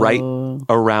like right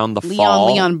around the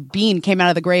fall. Leon Bean came out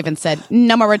of the grave and said,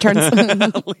 no more returns.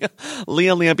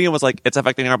 Leon Bean was like, it's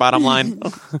affecting our bottom line.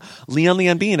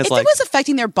 Leon Bean is if like, it was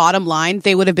affecting their bottom line,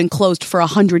 they would have been closed for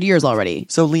 100 years already.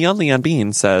 So Leon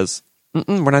Bean says,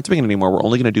 we're not doing it anymore. We're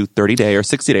only going to do 30-day or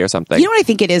 60-day or something. You know what I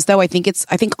think it is, though? I think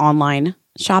online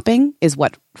shopping is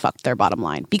what fucked their bottom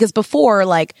line. Because before,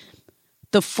 like,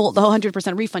 the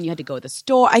 100% refund, you had to go to the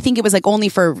store. I think it was like only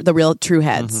for the real true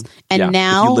heads. And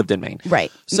now if you lived in Maine.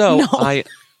 Right. So no,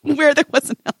 where there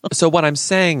wasn't. So what I'm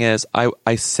saying is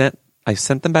I sent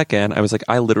them back in. I was like,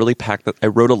 I literally packed I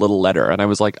wrote a little letter and I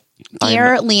was like,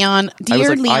 Dear Leon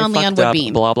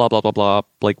Woodbean. Blah, blah, blah, blah, blah.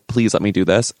 Like, please let me do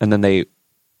this. And then they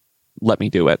let me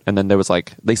do it. And then there was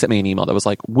like, they sent me an email that was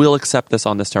like, we'll accept this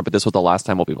on this term, but this was the last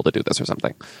time we'll be able to do this or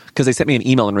something. Because they sent me an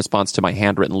email in response to my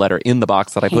handwritten letter in the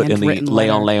box that I put in the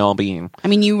Leon Bean. I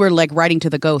mean, you were like writing to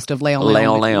the ghost of Leon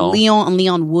Woodbean.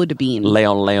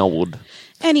 Leon Wood.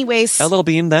 Anyways. LL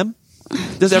Bean, them?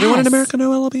 Does everyone in America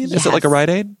know LL Bean? Yes. Is it like a Rite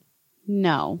Aid?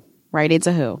 No. Rite Aid's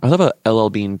a who? I love a LL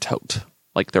Bean tote.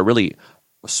 Like, they're really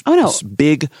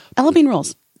big. LL Bean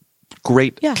rules.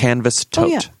 Great canvas tote. Oh,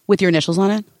 yeah. With your initials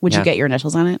on it? Would you get your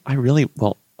initials on it? I really,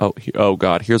 oh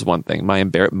God, here's one thing.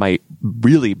 My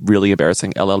really, really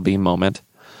embarrassing LL Bean moment.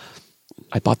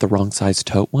 I bought the wrong size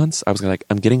tote once. I was like,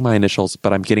 I'm getting my initials,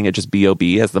 but I'm getting it just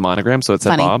B.O.B. as the monogram, so it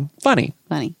said Bob. Funny.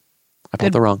 I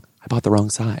bought the wrong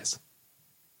size.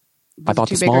 I bought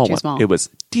the small one. Small? It was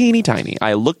teeny tiny.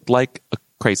 I looked like a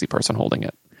crazy person holding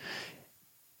it.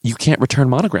 You can't return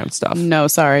monogram stuff. No,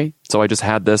 sorry. So I just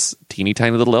had this teeny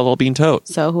tiny little LL Bean tote.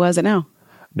 So who has it now?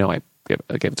 No, I gave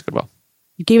it to Goodwill.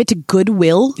 You gave it to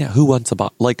Goodwill? Yeah, who wants a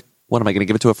Bob? Like, what am I going to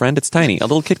give it to a friend? It's tiny. A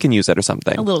little kid can use it or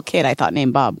something. A little kid, I thought,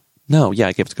 named Bob. No, yeah,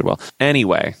 I gave it to Goodwill.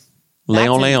 Anyway,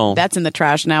 Leon. That's in the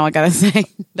trash now, I gotta say.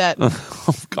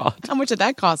 Oh, God. How much did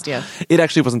that cost you? It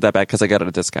actually wasn't that bad because I got it at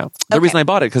a discount. The reason I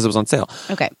bought it because it was on sale.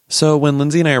 Okay. So when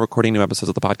Lindsay and I are recording new episodes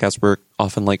of the podcast, we're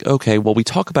often like, okay, well, we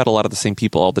talk about a lot of the same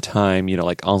people all the time, you know,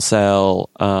 like Ansel,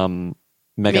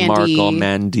 Meghan Markle,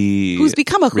 Mandy. Who's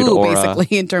become a Rita who, Ora.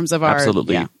 basically, in terms of our...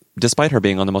 Absolutely. Yeah. Despite her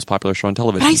being on the most popular show on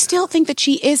television. But I still think that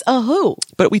she is a who.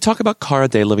 But we talk about Cara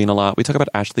Delevingne a lot. We talk about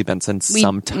Ashley Benson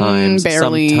sometimes.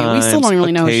 Barely. Sometimes, we still don't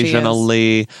really know who she is.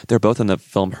 Occasionally. They're both in the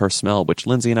film Her Smell, which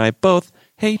Lindsay and I both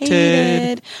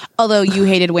hated. Although you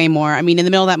hated way more. I mean, in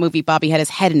the middle of that movie, Bobby had his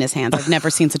head in his hands. I've never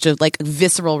seen such a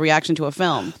visceral reaction to a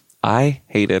film. I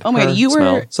hated Oh my Her God, you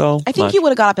Smell were... so I think much. you would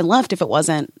have got up and left if it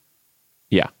wasn't...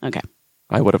 Yeah. Okay.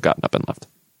 I would have gotten up and left.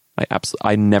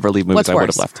 I never leave movies. What's I worse, would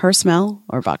have left. Her Smell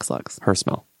or Vox Lux? Her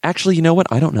Smell. Actually, you know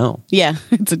what? I don't know. Yeah,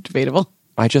 it's debatable.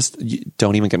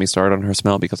 Don't even get me started on Her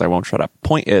Smell because I won't shut up.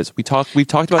 Point is, we've talked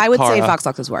about I would Cara. say Vox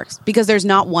Lux's works because there's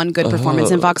not one good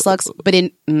performance in Vox Lux, but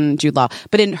in Jude Law.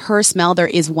 But in Her Smell, there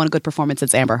is one good performance.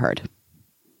 It's Amber Heard.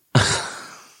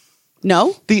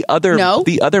 No? The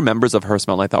other members of Her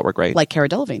Smell I thought were great. Like Cara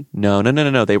Delevingne. No.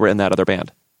 They were in that other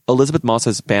band. Elizabeth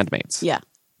Moss's bandmates. Yeah.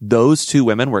 Those two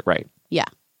women were great. Yeah.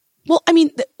 Well, I mean,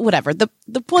 whatever. The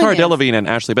point Cara is... Delevingne and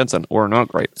Ashley Benson were not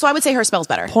great. So I would say Her Smell's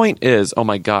better. Point is, oh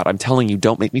my God, I'm telling you,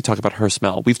 don't make me talk about Her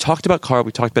Smell. We've talked about Cara,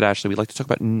 we've talked about Ashley, we like to talk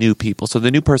about new people. So the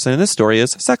new person in this story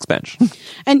is Sex Bench.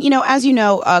 And, as you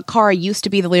know, Cara used to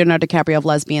be the Leonardo DiCaprio of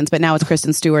lesbians, but now it's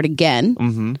Kristen Stewart again.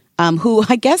 Mm-hmm. Who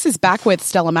I guess is back with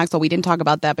Stella Maxwell. We didn't talk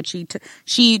about that, but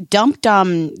she dumped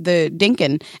the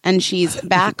Dinkin, and she's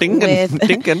back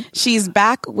Dinkin. She's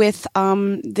back with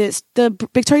the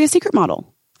Victoria's Secret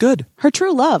model. Good. Her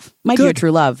true love. Might be her true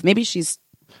love. Maybe she's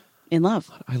in love.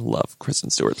 I love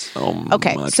Kristen Stewart so much.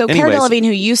 Okay, so Cara Delevingne,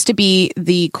 who used to be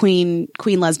the queen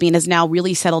lesbian, has now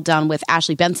really settled down with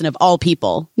Ashley Benson of all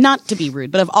people. Not to be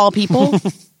rude, but of all people.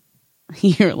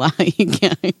 You're lying. You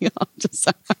can't.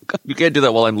 You can't do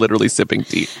that while I'm literally sipping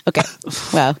tea. Okay.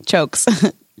 Wow. Chokes.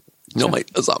 No, my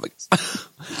esophagus.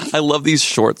 I love these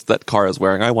shorts that Cara's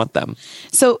wearing. I want them.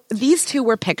 So these two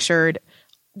were pictured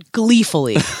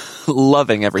gleefully.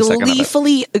 Loving every second of it.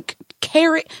 Gleefully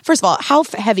carry. First of all, how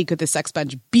heavy could this sex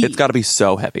bench be? It's got to be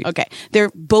so heavy. Okay. They're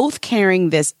both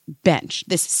carrying this bench,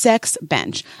 this sex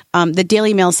bench. The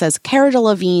Daily Mail says Cara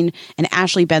Delevingne and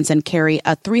Ashley Benson carry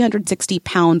a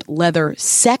 360-pound leather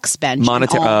sex bench.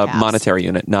 Monetary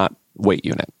unit, not weight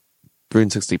unit.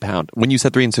 360 pound. When you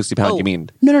said 360 pound, you mean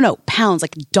no, pounds,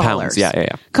 like dollars. Pounds,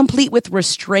 yeah. Complete with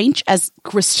restraints as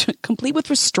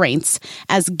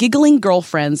giggling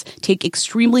girlfriends take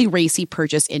extremely racy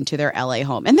purchase into their LA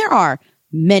home. And there are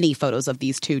many photos of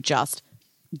these two just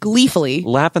gleefully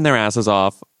laughing their asses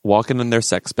off, walking in their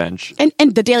sex bench. And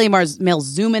the Daily Mail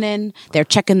zooming in. They're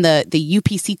checking the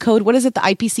UPC code. What is it? The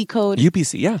IPC code?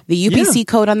 UPC, yeah. The UPC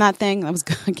code on that thing. I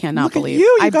cannot Look believe.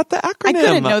 At you got the acronym. I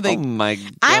couldn't know Oh my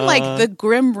God. I'm like the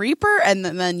Grim Reaper and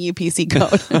then UPC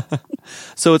code.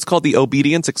 So it's called the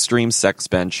Obedience Extreme Sex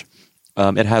Bench.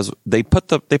 They put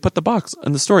the box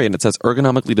in the story, and it says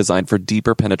ergonomically designed for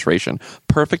deeper penetration,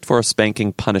 perfect for a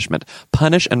spanking punishment,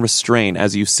 punish and restrain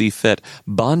as you see fit,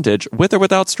 bondage with or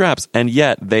without straps, and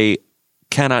yet they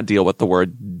cannot deal with the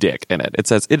word dick in it. It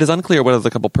says it is unclear whether the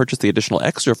couple purchased the additional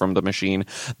extra from the machine,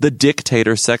 the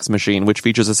Dictator sex machine, which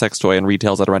features a sex toy and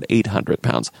retails at around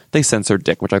 £800. They censored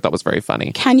dick, which I thought was very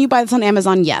funny. Can you buy this on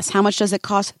Amazon? Yes. How much does it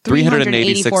cost?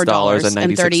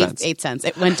 $386.98.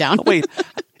 It went down. Wait,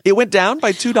 it went down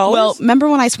by $2? Well, remember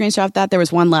when I screenshot that? There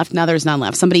was one left. Now there's none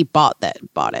left. Somebody bought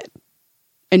it.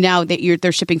 And now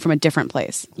they're shipping from a different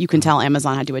place. You can tell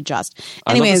Amazon had to adjust.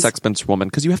 Anyways, I love the sex bench woman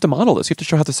because you have to model this. You have to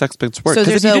show how the sex bench works. So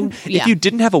Because if you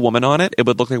didn't have a woman on it, it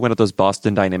would look like one of those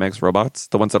Boston Dynamics robots,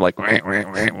 the ones that are like.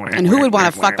 And who would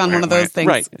want to fuck on one of those things?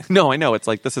 Right. No, I know. It's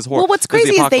like, this is horrible. Well, what's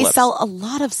crazy is they sell a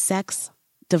lot of sex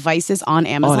devices on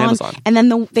Amazon. And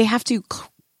then they have to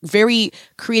very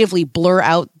creatively blur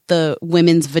out the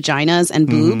women's vaginas and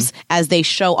boobs as they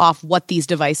show off what these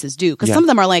devices do. Because some of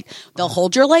them are like, they'll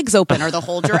hold your legs open or they'll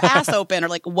hold your ass open or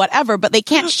like whatever, but they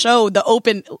can't show the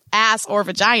open ass or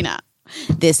vagina.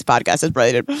 This podcast is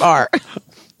rated R.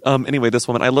 Anyway, this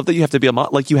woman, I love that you have to be a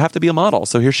model. Like, you have to be a model.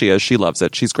 So here she is. She loves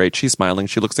it. She's great. She's smiling.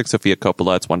 She looks like Sofia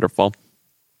Coppola. It's wonderful.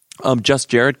 Just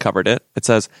Jared covered it. It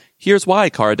says, here's why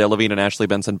Cara Delevingne and Ashley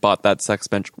Benson bought that sex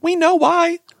bench. We know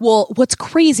why. Well, what's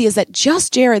crazy is that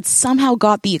Just Jared somehow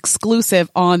got the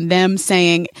exclusive on them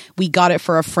saying, we got it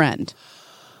for a friend.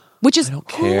 Which is who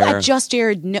at Just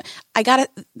Jared. I got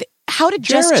it. How did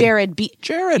Just Jared be?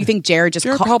 Jared. You think Jared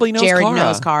probably knows Jared Cara.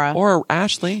 knows Cara. Or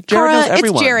Ashley. Cara, Jared knows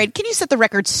everyone. It's Jared. Can you set the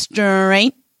record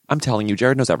straight? I'm telling you,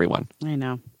 Jared knows everyone. I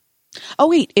know. Oh,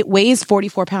 wait. It weighs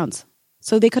 44 pounds.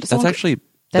 So they could have...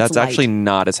 That's actually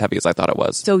not as heavy as I thought it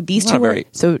was. So these two were...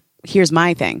 So here's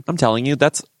my thing. I'm telling you,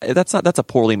 that's a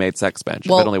poorly made sex bench.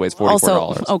 Well, if it only weighs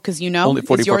 $44. Because only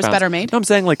 44 is yours pounds. Better made? No, I'm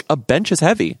saying like a bench is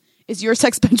heavy. Is your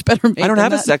sex bench better made? I don't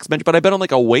have a sex bench, but I bet on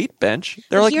like a weight bench.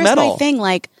 They're like here's metal. Here's my thing.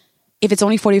 Like, if it's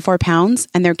only 44 pounds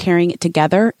and they're carrying it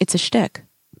together, it's a shtick.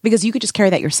 Because you could just carry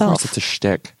that yourself. Of course it's a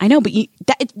shtick. I know, but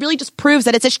it really just proves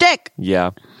that it's a shtick. Yeah.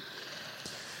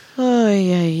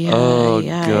 Oh,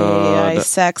 God.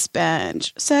 Sex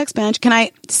bench.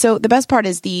 So the best part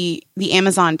is the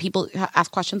Amazon, people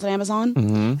ask questions on Amazon.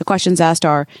 Mm-hmm. The questions asked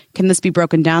are, can this be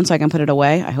broken down so I can put it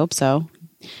away? I hope so.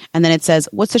 And then it says,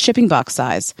 what's the shipping box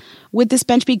size? Would this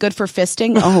bench be good for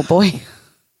fisting? Oh, boy.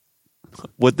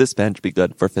 Would this bench be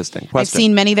good for fisting? Question. I've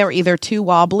seen many that were either too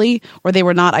wobbly or they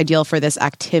were not ideal for this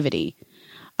activity.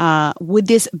 Would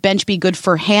this bench be good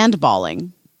for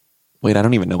handballing? Wait, I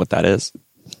don't even know what that is.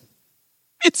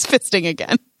 It's fisting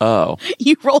again. Oh.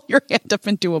 You roll your hand up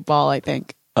into a ball, I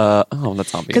think. That's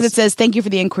obvious. Because it says, thank you for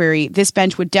the inquiry. This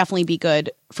bench would definitely be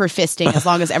good for fisting as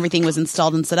long as everything was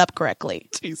installed and set up correctly.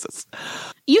 Jesus.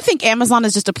 You think Amazon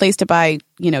is just a place to buy,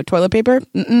 toilet paper?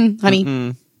 Honey.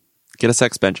 Mm-mm. Get a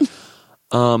sex bench. You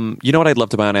know what I'd love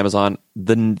to buy on Amazon?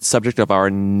 The subject of our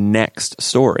next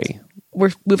story.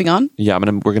 We're moving on? Yeah,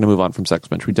 we're gonna move on from sex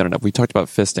bench. We've done enough. We talked about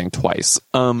fisting twice.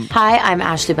 Hi, I'm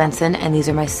Ashley Benson, and these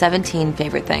are my 17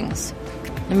 favorite things.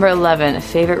 Number 11, a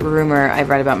favorite rumor I've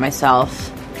read about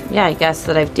myself. Yeah, I guess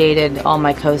that I've dated all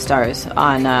my co-stars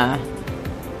on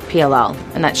PLL,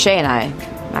 and that Shay and I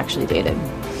actually dated.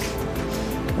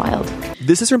 Wild.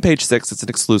 This is from Page 6. It's an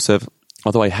exclusive.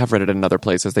 Although I have read it in other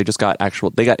places. They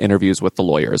got interviews with the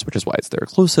lawyers, which is why it's their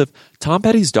exclusive. Tom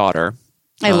Petty's daughter.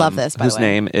 I love this, by the way. Whose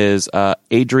name is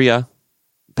Adria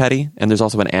Petty, and there's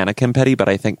also an Anna Kim Petty, but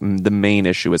I think the main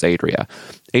issue is Adria.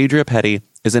 Adria Petty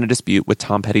is in a dispute with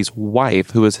Tom Petty's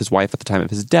wife, who was his wife at the time of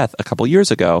his death a couple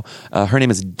years ago. Her name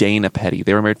is Dana Petty.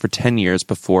 They were married for 10 years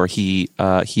before he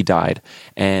died.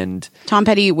 And Tom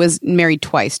Petty was married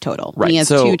twice total. Right. He has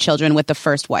 2 children with the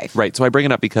first wife. Right. So I bring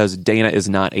it up because Dana is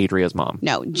not Adria's mom.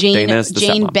 No, Jane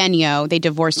Benyo, they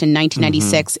divorced in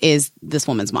 1996, is this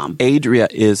woman's mom. Adria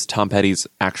is Tom Petty's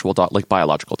actual daughter, like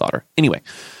biological daughter. Anyway,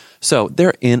 so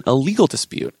they're in a legal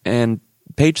dispute, and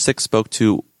Page 6 spoke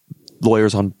to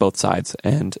lawyers on both sides,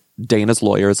 and Dana's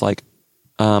lawyer is like,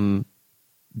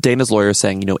 Dana's lawyer is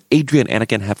saying, Adria and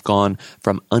Anakin have gone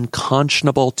from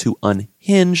unconscionable to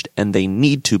unhinged, and they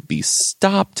need to be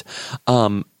stopped.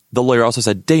 The lawyer also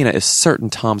said Dana is certain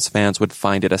Tom's fans would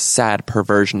find it a sad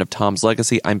perversion of Tom's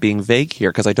legacy. I'm being vague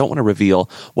here because I don't want to reveal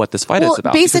what this fight is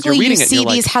about. Basically, you see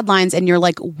these headlines and you're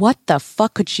like, what the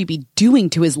fuck could she be doing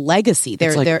to his legacy?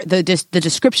 The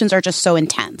descriptions are just so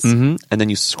intense. Mm-hmm. And then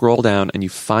you scroll down and you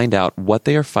find out what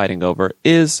they are fighting over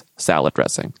is salad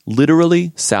dressing.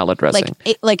 Literally salad dressing.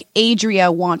 Like Adria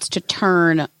wants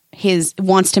to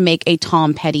make a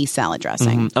Tom Petty salad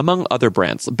dressing. Mm-hmm. Among other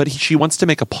brands. But she wants to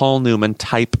make a Paul Newman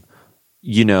type,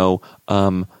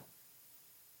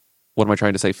 what am I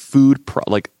trying to say?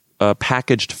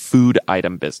 Packaged food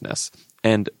item business.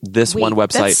 And this one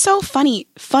website. That's so funny.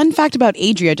 Fun fact about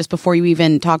Adria, just before you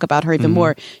even talk about her even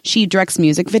more. She directs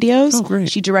music videos. Oh, great.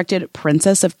 She directed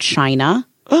Princess of China.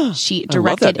 She I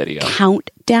love that directed video.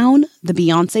 Countdown, the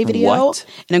Beyonce video. What?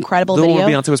 An incredible The video. one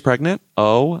where Beyonce was pregnant?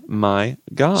 Oh my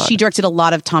God. She directed a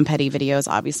lot of Tom Petty videos,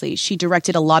 obviously. She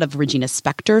directed a lot of Regina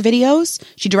Spektor videos.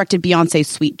 She directed Beyonce's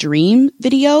Sweet Dream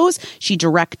videos. She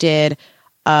directed,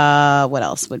 what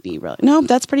else would be really? No,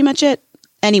 that's pretty much it.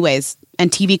 Anyways, and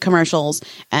TV commercials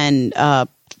and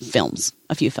films,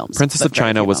 a few films. Princess of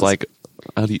China was like,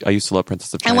 I used to love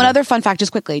Princess of China. And one other fun fact,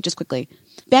 just quickly.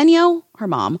 Benyo, her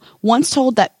mom, once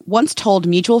told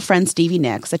mutual friend Stevie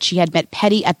Nicks that she had met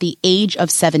Petty at the age of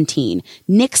 17.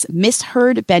 Nicks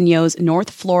misheard Benyo's North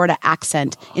Florida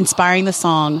accent, inspiring the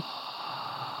song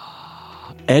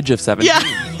Edge of 17.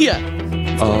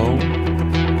 Yeah. Oh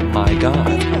my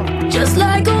God. Just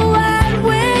like a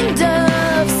white-winged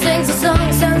dove sings a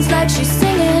song, sounds like she's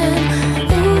singing.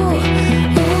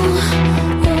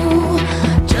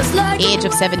 Just like age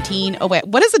of 17. Oh wait,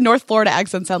 what does a North Florida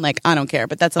accent sound like? I don't care,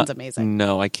 but that sounds amazing.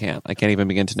 No, I can't. I can't even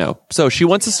begin to know. So she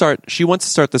wants to start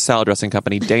the salad dressing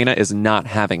company. Dana is not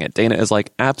having it. Dana is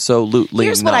like, absolutely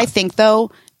Here's not. what I think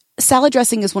though. Salad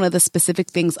dressing is one of the specific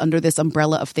things under this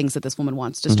umbrella of things that this woman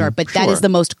wants to start, but that Sure. is the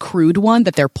most crude one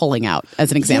that they're pulling out as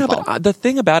an example. Yeah, but the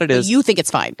thing about it is, you think it's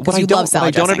fine because you what love salad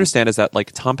I don't dressing. understand is that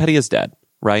like Tom Petty is dead,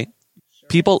 right?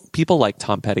 People like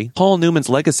Tom Petty. Paul Newman's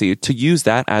legacy, to use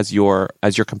that as your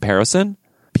comparison,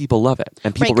 people love it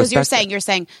and people Right, because respect you're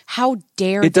saying, how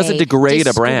dare It doesn't they degrade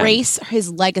a brand. disgrace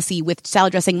his legacy with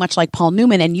salad dressing, much like Paul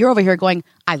Newman, and you're over here going,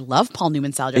 I love Paul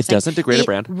Newman salad It dressing. doesn't degrade a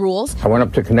brand. Rules. I went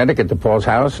up to Connecticut to Paul's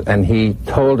house, and he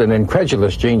told an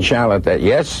incredulous Gene Shalit that,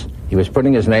 yes, he was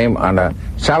putting his name on a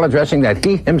salad dressing that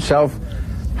he himself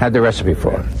had the recipe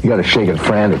for. You got to shake it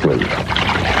frantically.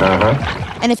 Uh-huh.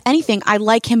 And if anything, I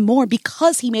like him more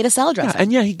because he made a salad dressing. Yeah,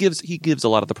 and yeah, he gives a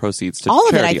lot of the proceeds to All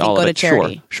of it, charity. I think, all go of to it.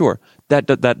 charity. Sure. That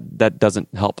doesn't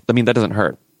help. I mean, that doesn't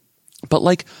hurt. But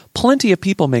like, plenty of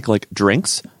people make like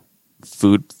drinks,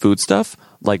 food stuff,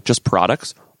 like just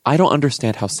products. I don't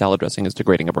understand how salad dressing is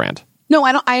degrading a brand. No,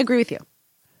 I don't. I agree with you.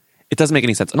 It doesn't make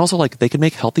any sense. And also, like, they could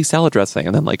make healthy salad dressing,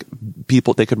 and then like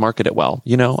they could market it well.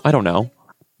 You know, I don't know.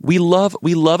 We love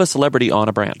a celebrity on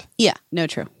a brand. Yeah, no,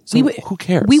 true. So who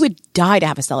cares? We would die to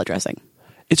have a salad dressing.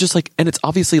 It's just like, and it's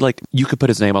obviously like, you could put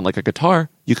his name on like a guitar.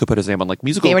 You could put his name on like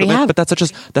musical They already equipment, have.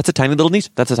 but that's a tiny little niche.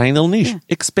 Yeah.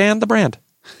 Expand the brand.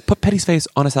 Put Petty's face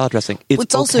on a salad dressing.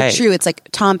 It's also okay. true. It's like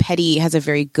Tom Petty has a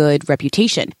very good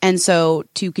reputation. And so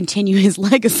to continue his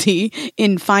legacy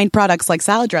in fine products like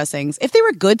salad dressings, if they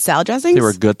were good salad dressings. They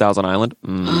were good Thousand Island.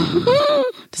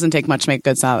 Doesn't take much to make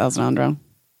good salad, Thousand Island.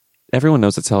 Everyone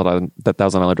knows that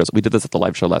Thousand Island dressing. We did this at the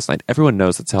live show last night. Everyone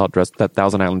knows that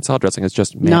Thousand Island salad dressing is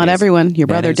just mayonnaise. Not everyone. Your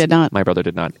brother Mayonnaise. did not. My brother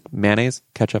did not. Mayonnaise,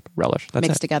 ketchup, relish. That's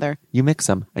Mixed it. together. You mix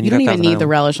them, and You you don't got even Thousand need the Island.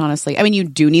 relish, honestly. I mean, you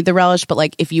do need the relish, but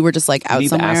like if you were just like out You need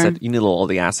somewhere. the acid. You need a little of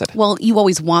the acid. Well, you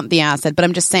always want the acid, but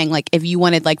I'm just saying, like, if you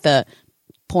wanted like the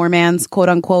poor man's quote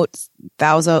unquote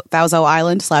Thouso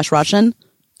Island / Russian,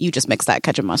 you just mix that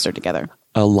ketchup mustard together.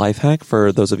 A life hack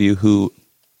for those of you who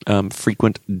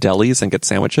frequent delis and get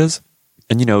sandwiches.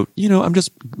 And you know, I'm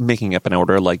just making up an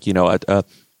order, like, you know, a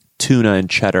tuna and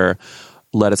cheddar,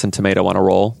 lettuce and tomato on a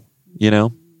roll. You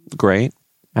know, great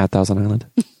at Thousand Island.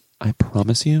 I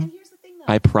promise you,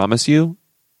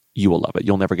 you will love it.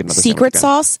 You'll never get another Secret sandwich again.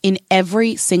 sauce in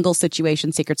every single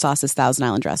situation. Secret sauce is Thousand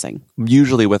Island dressing,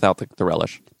 Usually without the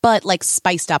relish. but like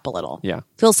spiced up a little. Yeah.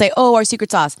 They'll say, "Oh, our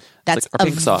secret sauce." That's like our a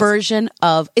pink sauce. version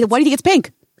of. Why do you think it's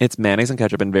pink? It's mayonnaise and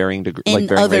ketchup in varying degrees, In like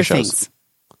varying other ratios. things.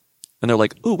 And they're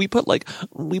like, "Ooh, we put like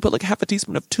half a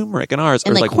teaspoon of turmeric in ours,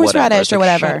 And or like whatever." horseradish It's or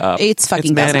like, whatever. shut up. It's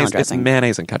fucking Thousand Island mayonnaise. It's dressing.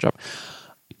 mayonnaise and ketchup.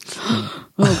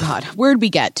 Oh God, where'd we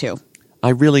get to? I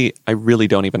really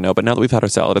don't even know. But now that we've had our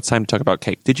salad, it's time to talk about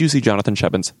cake. Did you see Jonathan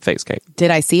Cheban's face cake?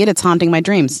 Did I see it? It's haunting my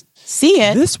dreams. See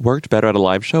it. This worked better at a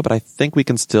live show, but I think we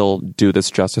can still do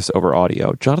this justice over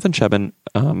audio. Jonathan Cheban.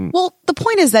 Well, the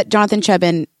point is that Jonathan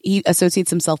Cheban, he associates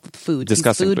himself with food.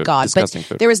 Disgusting He's food food. god. Disgusting but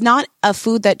food. there is not a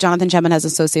food that Jonathan Cheban has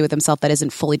associated with himself that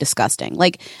isn't fully disgusting.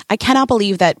 Like, I cannot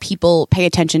believe that people pay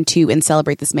attention to and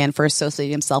celebrate this man for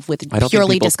associating himself with I don't think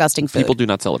purely people- disgusting food. People do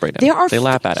not celebrate him. They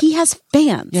laugh at it. He has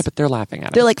fans. Yeah, but they're laughing at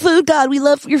it. They're like, food god, we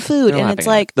love your food. They're And laughing it's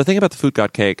at it. like, The thing about the food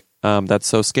god cake that's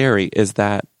so scary is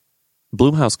that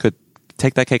Blumhouse could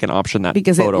take that cake and option that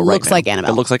Because it photo looks right now. like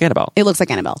Annabelle. It looks like Annabelle. It looks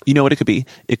like Annabelle. You know what it could be?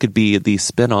 It could be the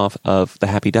spin-off of the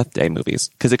Happy Death Day movies.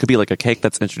 Because it could be like a cake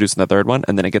that's introduced in the third one,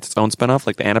 and then it gets its own spin-off,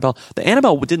 like the Annabelle. The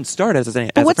Annabelle didn't start as a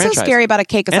But what's franchise. so scary about a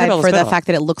cake aside Annabelle for the spin-off. fact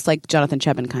that it looks like Jonathan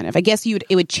Cheban kind of? I guess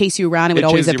it would chase you around. It would It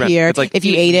always chases you around. appear. It's like- if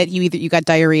you ate it, you got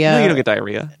diarrhea. No, you don't get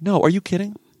diarrhea. No, are you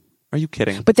kidding? Are you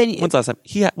kidding? But then when's the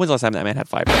last time that man had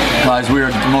fiber? Guys, we are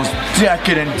the most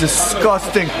decadent,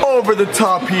 disgusting,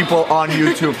 over-the-top people on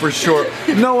YouTube for sure.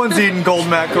 No one's eating gold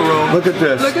macaroon. Look at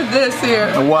this. Look at this here.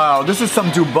 Wow, this is some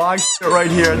Dubai shit right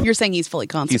here. You're saying he's fully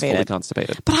constipated. He's fully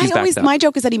constipated. But He's backed up. my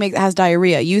joke is that he has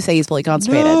diarrhea. You say he's fully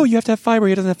constipated. No, you have to have fiber.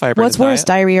 He doesn't have fiber. in What's his worse, diet.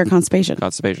 diarrhea or constipation?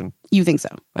 Constipation. You think so?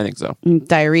 I think so.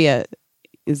 Diarrhea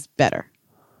is better.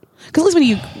 Because at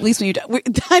least when you,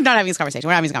 I'm not having this conversation.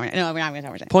 We're not having this conversation. No, we're not having this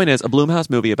conversation. Point is, a Blumhouse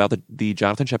movie about the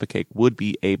Jonathan Cheban cake would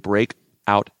be a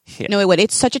breakout hit. No, it would.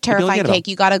 It's such a It'd be like terrifying cake.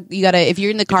 You gotta. If you're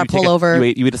in the car, You take pull over.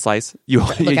 You eat a slice. You at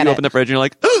open it. the fridge and you're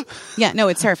like, Yeah, no,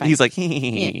 it's terrifying. he's like,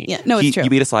 yeah. No, it's true. You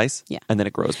eat a slice, Yeah. and then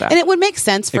it grows back. And it would make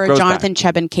sense for It a grows Jonathan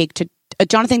Cheban cake to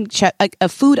a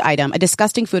food item, a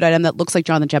disgusting food item that looks like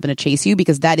Jonathan Cheban to chase you,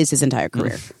 because that is his entire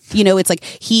career. It's like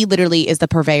he literally is the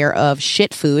purveyor of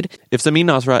shit food. If Samin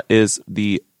Nosrat is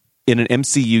in an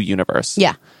MCU universe,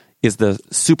 is the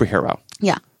superhero.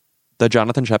 Yeah. The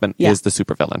Jonathan Cheban Yeah. is the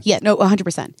supervillain. Yeah, no,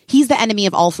 100%. He's the enemy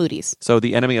of all foodies. So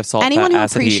the enemy of salt, Anyone fat, who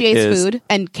acid, appreciates heat is, food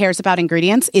and cares about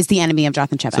ingredients is the enemy of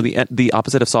Jonathan Cheban. So the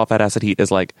opposite of salt, fat, acid, heat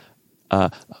is like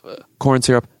corn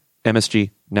syrup, MSG,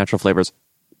 natural flavors,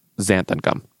 xanthan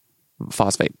gum,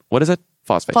 phosphate. What is it?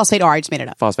 Phosphate. Phosphate R. I just made it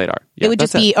up. Phosphate R. Yeah, it would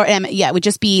just that's be, it would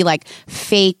just be like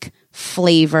fake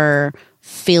flavor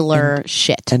filler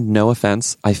shit. And no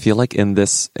offense, I feel like in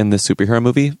this superhero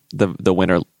movie, the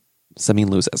winner, Samin,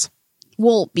 loses.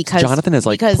 Well, because Jonathan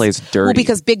plays dirty. Well,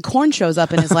 because Big Corn shows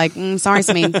up and is like, sorry,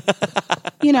 Samin.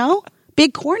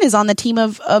 Big Corn is on the team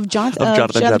of Jonathan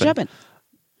Cheban.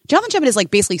 Jonathan Cheban is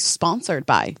like basically sponsored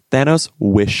by Thanos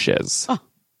wishes. Oh.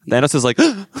 Thanos is like,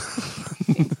 Didn't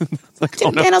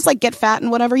Thanos like get fat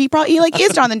and whatever? He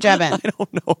is Jonathan Cheban. I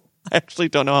don't know. I actually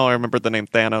don't know how I remembered the name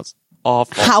Thanos.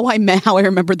 Awful. How I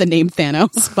remembered the name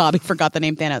Thanos. Bobby forgot the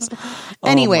name Thanos.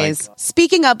 Anyways,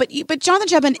 speaking of, but Jonathan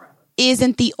Cheban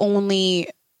isn't the only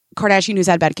Kardashian who's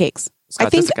had bad cakes. Scott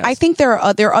Disick has. I think there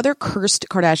are other cursed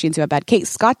Kardashians who have bad cakes.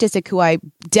 Scott Disick, who I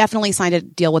definitely signed a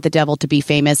deal with the devil to be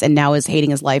famous and now is hating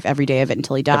his life every day of it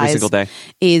until he dies. Every single day.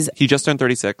 He just turned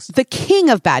 36. The king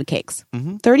of bad cakes.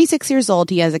 36 years old.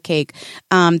 He has a cake.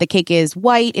 The cake is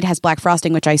white. It has black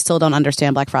frosting, which I still don't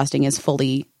understand. Black frosting is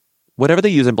fully... Whatever they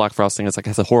use in black frosting is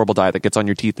has a horrible dye that gets on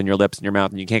your teeth and your lips and your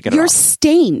mouth and you can't get it You're off.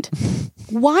 stained.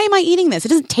 Why am I eating this? It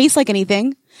doesn't taste like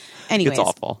anything. Anyways, It's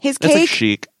awful. His It's like cake,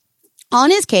 chic.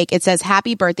 on his cake, it says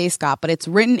 "Happy Birthday, Scott," but it's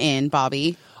written in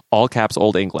Bobby, All caps,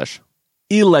 Old English.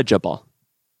 Illegible.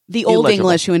 the Old Illegible.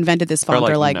 English who invented this font.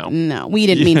 Are Are like, like, no. we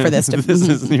didn't mean for this to. This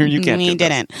is- you can't We do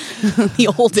this. didn't. The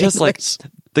Old Just English.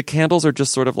 the candles are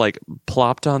just sort of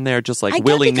plopped on there, just I get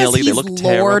willy because nilly. They he's look Lord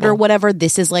terrible. or whatever.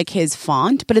 This is like his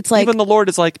font, but it's like Even the Lord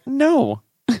is like, no.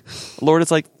 Lord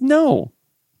is like, no.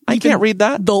 I can't read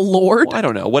that. The Lord? Well, I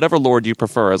don't know. Whatever Lord you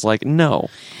prefer is like, no.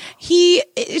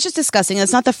 It's just disgusting.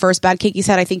 It's not the first bad cake he's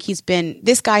had. I think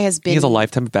this guy has been. He has a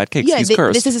lifetime of bad cakes. Yeah, He's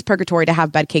cursed. this is his purgatory to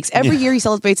have bad cakes. Every year he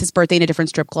celebrates his birthday in a different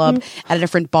strip club, at a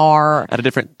different bar. At a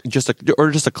different, just a club.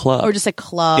 Or just a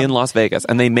club. In Las Vegas.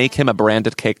 And they make him a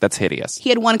branded cake that's hideous. He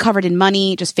had one covered in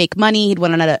money, just fake money. He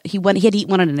had to eat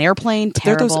one on an airplane.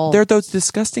 Terrible. They're those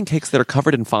disgusting cakes that are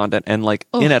covered in fondant and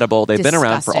inedible. They've been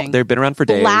around for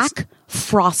days. Black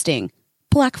frosting.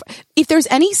 If there's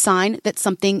any sign that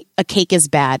a cake is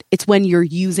bad, it's when you're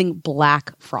using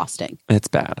black frosting. It's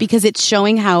bad. Because it's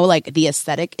showing how the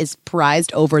aesthetic is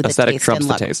prized over the Aesthetic taste. trumps and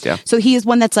the look. taste, yeah. So he is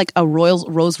one that's like a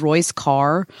Rolls Royce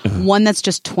car, one that's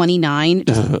just 29,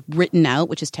 just written out,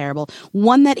 which is terrible.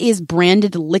 One that is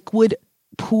branded Liquid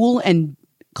Pool and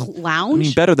Lounge. I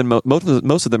mean, better than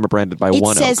most of them are branded by It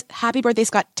One says Oak. "Happy Birthday,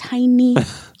 Scott" tiny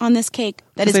on this cake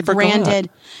that 'Cause is they forgot. branded,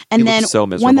 and He then looks so one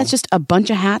miserable. that's just a bunch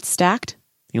of hats stacked.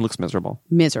 He looks miserable.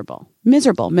 Miserable.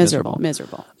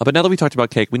 But now that we talked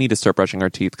about cake, we need to start brushing our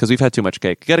teeth because we've had too much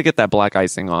cake. You got to get that black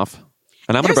icing off.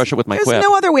 And I'm going to brush it with my There's Quip.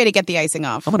 no other way to get the icing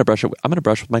off. I'm going to brush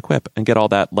with my Quip and get all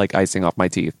that icing off my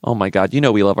teeth. Oh my God. We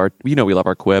love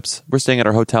our Quips. We're staying at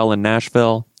our hotel in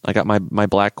Nashville. I got my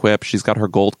black Quip. She's got her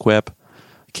gold Quip.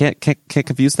 Can't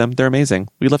confuse them. They're amazing.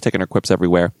 We love taking our Quips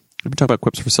everywhere. We've been talking about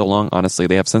Quips for so long. Honestly,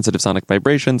 they have sensitive sonic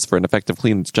vibrations for an effective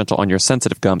clean that's gentle on your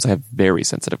sensitive gums. I have very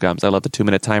sensitive gums. I love the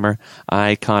 2-minute timer.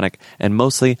 Iconic. And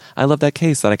mostly, I love that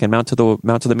case that I can mount to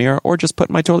the mirror or just put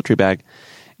in my toiletry bag.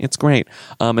 It's great.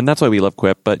 And that's why we love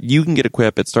Quip. But you can get a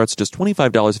Quip. It starts at just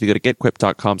 $25 if you go to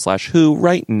getquip.com/who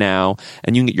right now.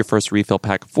 And you can get your first refill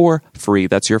pack for free.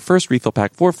 That's your first refill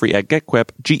pack for free at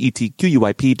getquip,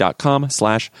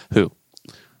 getquip.com/who.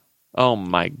 Oh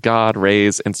my God,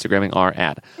 Ray's Instagramming our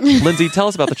ad. Lindsay, tell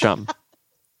us about the Chum.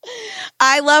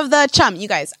 I love the Chum. You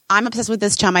guys, I'm obsessed with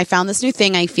this Chum. I found this new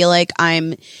thing. I feel like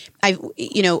I'm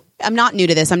not new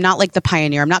to this. I'm not like the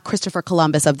pioneer. I'm not Christopher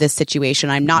Columbus of this situation.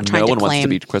 I'm not trying to claim. No one wants to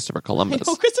be Christopher Columbus.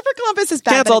 No, Christopher Columbus is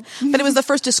bad. But it was the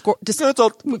first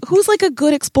Canceled. Who's like a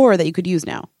good explorer that you could use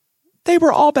now? They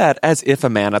were all bad, as if a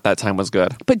man at that time was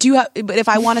good. But but if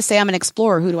I want to say I'm an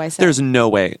explorer, who do I say? There's no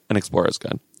way an explorer is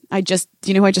good. Do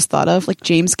you know who I just thought of? Like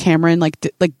James Cameron,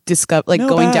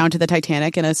 going down to the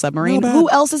Titanic in a submarine. Who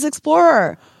else is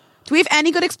explorer? Do we have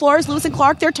any good explorers? Lewis and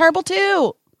Clark, they're terrible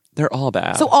too. They're all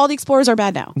bad. So all the explorers are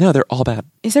bad now? No, they're all bad.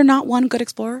 Is there not one good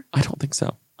explorer? I don't think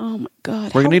so. Oh my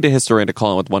God. We're going to need a historian to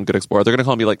call in with one good explorer. They're going to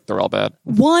call me like, they're all bad.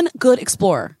 One good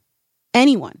explorer.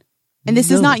 Anyone. And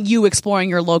this is not you exploring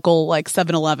your local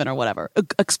 7-Eleven or whatever.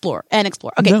 Explore. Okay.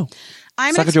 No.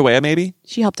 Sacagawea, maybe?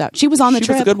 She helped out. She was on the trip.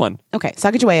 She was a good one. Okay.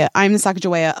 Sacagawea. I'm the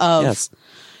Sacagawea of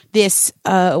this,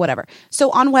 whatever.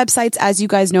 So on websites, as you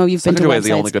guys know, you've been to websites. Sacagawea is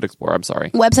the only good explorer. I'm sorry.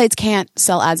 Websites can't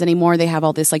sell ads anymore. They have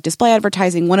all this display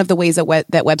advertising. One of the ways that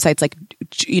websites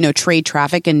trade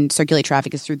traffic and circulate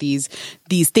traffic is through these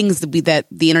things that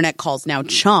the internet calls now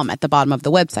Chum at the bottom of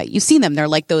the website. You've seen them. They're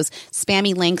like those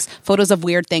spammy links, photos of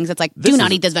weird things. It's like, do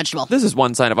not eat this vegetable. This is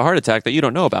one sign of a heart attack that you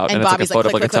don't know about. And it's Bobby's like a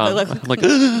photo of a tongue.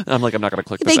 I'm like, I'm not going to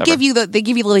click this. They give you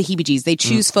little heebie-jeebies. They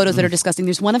choose photos that are disgusting.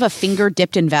 There's one of a finger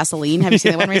dipped in Vaseline. Have you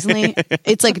seen that one recently?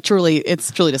 It's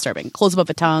truly disturbing. Close up of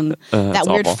a tongue. That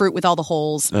weird awful. Fruit with all the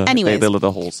holes. Anyways, they love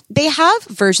the holes. They have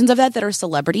versions of that are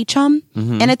celebrity Chum.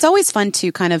 And it's always fun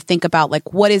to kind of think about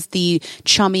what is the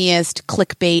chummiest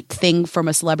clickbait thing from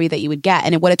a celebrity that you would get.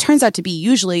 And what it turns out to be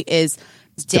usually is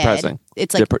dead. Depressing.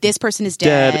 It's like this person is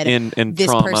dead. in this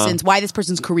trauma. Why this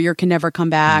person's career can never come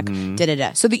back.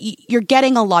 So you're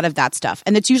getting a lot of that stuff,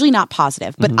 and it's usually not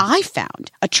positive. But I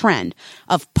found a trend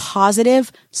of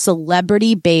positive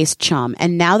celebrity-based Chum,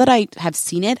 and now that I have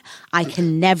seen it, I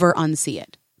can never unsee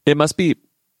it. It must be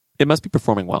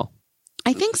performing well.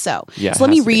 I think so. Yeah, so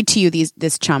let me read to you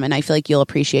this Chum, and I feel like you'll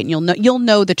appreciate it. And you'll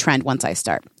know the trend once I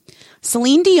start.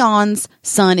 Celine Dion's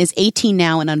son is 18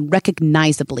 now and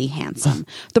unrecognizably handsome.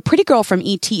 The pretty girl from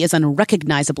E.T. is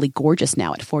unrecognizably gorgeous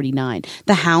now at 49.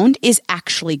 The Hound is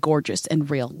actually gorgeous in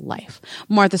real life.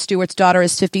 Martha Stewart's daughter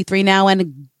is 53 now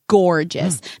and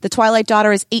gorgeous. The Twilight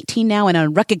daughter is 18 now and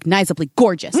unrecognizably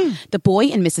gorgeous. The boy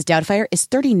in Mrs. Doubtfire is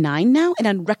 39 now and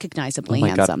unrecognizably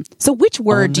handsome. God. So which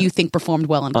word do you think performed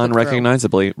well in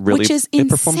unrecognizably? Really, which is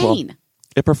insane.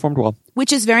 It performed well.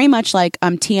 Which is very much like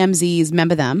TMZ's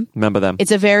Remember Them. Remember Them.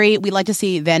 It's we like to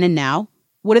see then and now.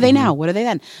 What are they now? What are they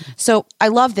then? So I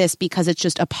love this because it's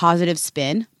just a positive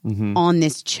spin on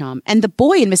this Chum. And the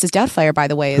boy in Mrs. Doubtfire, by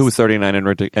the way, who was 39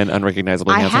 and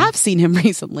unrecognizably handsome. I have seen him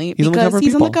recently because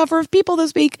he's on the cover of People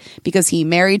this week because he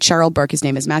married Cheryl Burke. His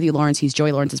name is Matthew Lawrence. He's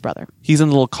Joey Lawrence's brother. He's in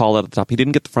the little call at the top. He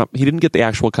didn't get the front. He didn't get the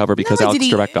actual cover because Alex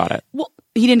Trebek got it. Well,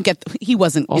 he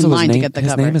wasn't also, in line to get the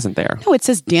cover. His name isn't there. No, it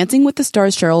says Dancing with the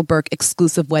Stars Cheryl Burke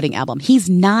exclusive wedding album. He's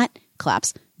not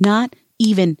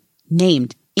even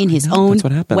named in his own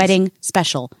wedding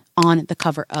special on the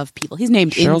cover of People. He's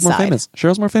named Cheryl's inside.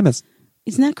 Cheryl's more famous.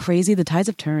 Isn't that crazy? The tides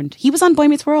have turned. He was on Boy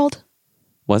Meets World.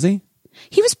 Was he?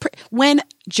 He was when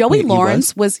Joey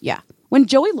Lawrence was when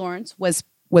Joey Lawrence was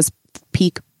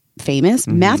peak famous.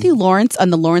 Matthew Lawrence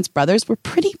and the Lawrence brothers were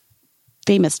pretty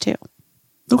famous too.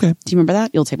 Okay. Do you remember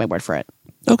that? You'll take my word for it.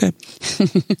 Okay.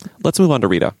 Let's move on to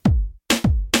Rita.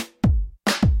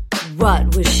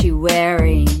 What was she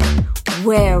wearing?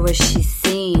 Where was she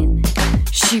seen?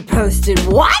 She posted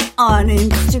what on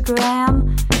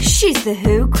Instagram? She's the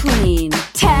Who Queen.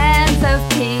 Tens of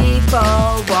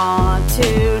people want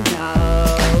to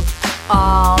know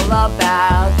all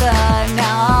about the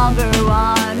number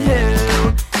one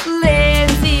Who.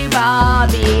 Lindsay,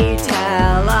 Bobby,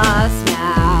 tell us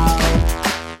now.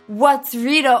 What's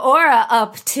Rita Ora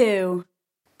up to?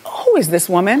 Who is this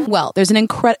woman? Well, there's an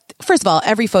first of all,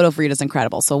 every photo of Rita is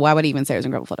incredible. So why would I even say there's an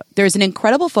incredible photo? There's an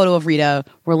incredible photo of Rita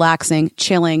relaxing,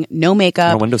 chilling, no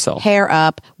makeup, windowsill, hair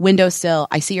up, windowsill.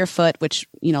 I see your foot, which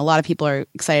a lot of people are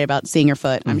excited about seeing your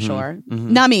foot. I'm sure.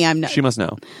 Not me. I'm not. She must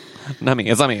know. Not me.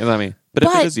 It's not me. But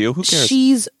if it is you, who cares?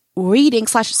 She's reading /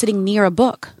 sitting near a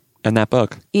book. And that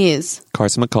book is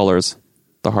Carson McCullers,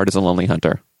 The Heart is a Lonely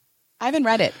Hunter. I haven't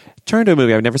read it. Turn to a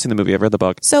movie. I've never seen the movie. I've read the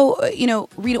book. So,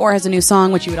 Rita Ora has a new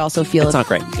song, which you would also feel... It's not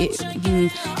great.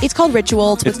 It's called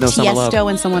Ritual. It's with No Summer Love. Tiesto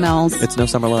and someone else. It's No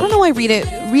Summer Love. I don't know why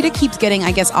Rita keeps getting,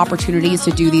 I guess, opportunities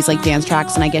to do these like dance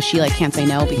tracks, and I guess she like can't say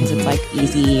no because it's like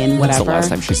easy and whatever. That's the last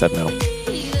time she said no.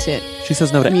 She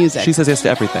says no to music. She says yes to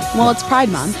everything. Well, it's Pride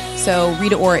Month, so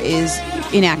Rita Ora is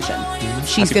in action.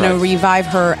 She's going to revive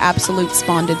her absolute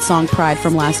sponded song Pride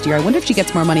from last year. I wonder if she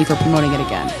gets more money for promoting it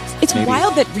again. It's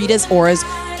wild that Rita Ora's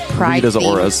Pride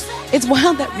It's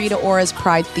wild that Rita Ora's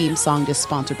Pride theme song is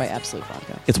sponsored by Absolute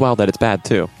Vodka. It's wild that it's bad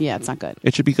too. Yeah, it's not good.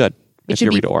 It should be good. It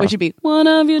should be Rita Ora. It should be. What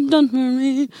have you done for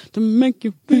me to make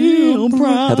you feel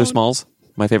proud? Heather Smalls,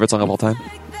 my favorite song of all time.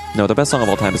 No, the best song of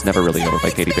all time is Never Really Over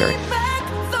by Katy Perry.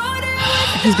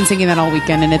 He's been singing that all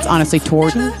weekend, and it's honestly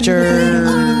torture.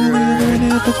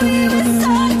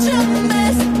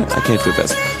 I can't do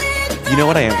this. You know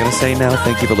what I am going to say now?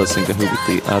 Thank you for listening to Who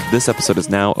Weekly. This episode is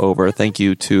now over. Thank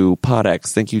you to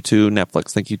PodX. Thank you to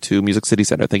Netflix. Thank you to Music City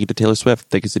Center. Thank you to Taylor Swift.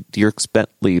 Thank you to Dierks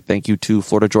Bentley. Thank you to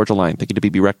Florida Georgia Line. Thank you to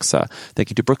BB Rexa. Thank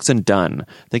you to Brooks and Dunn.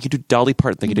 Thank you to Dolly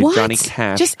Parton. Thank you to Johnny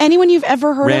Cash. Just anyone you've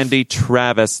ever heard Randy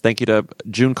Travis. Thank you to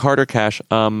June Carter Cash.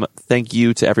 Thank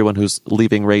you to everyone who's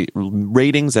leaving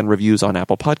ratings and reviews on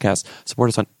Apple Podcasts. Support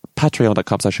us on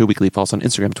patreon.com/whoweekly. Follow us on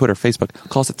Instagram, Twitter, Facebook.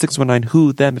 Call us at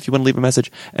 619-WHO-THEM if you want to leave a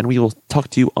message, and we will talk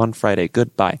to you on Friday.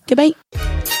 Goodbye. Goodbye.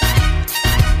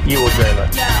 You will dream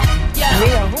it. Yo,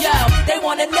 they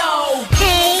want to know.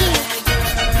 Hey.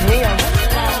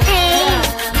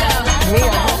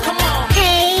 Come on.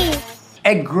 Hey.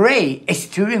 A gray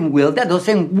steering wheel that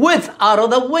doesn't whiz out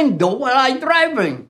of the window while I'm driving.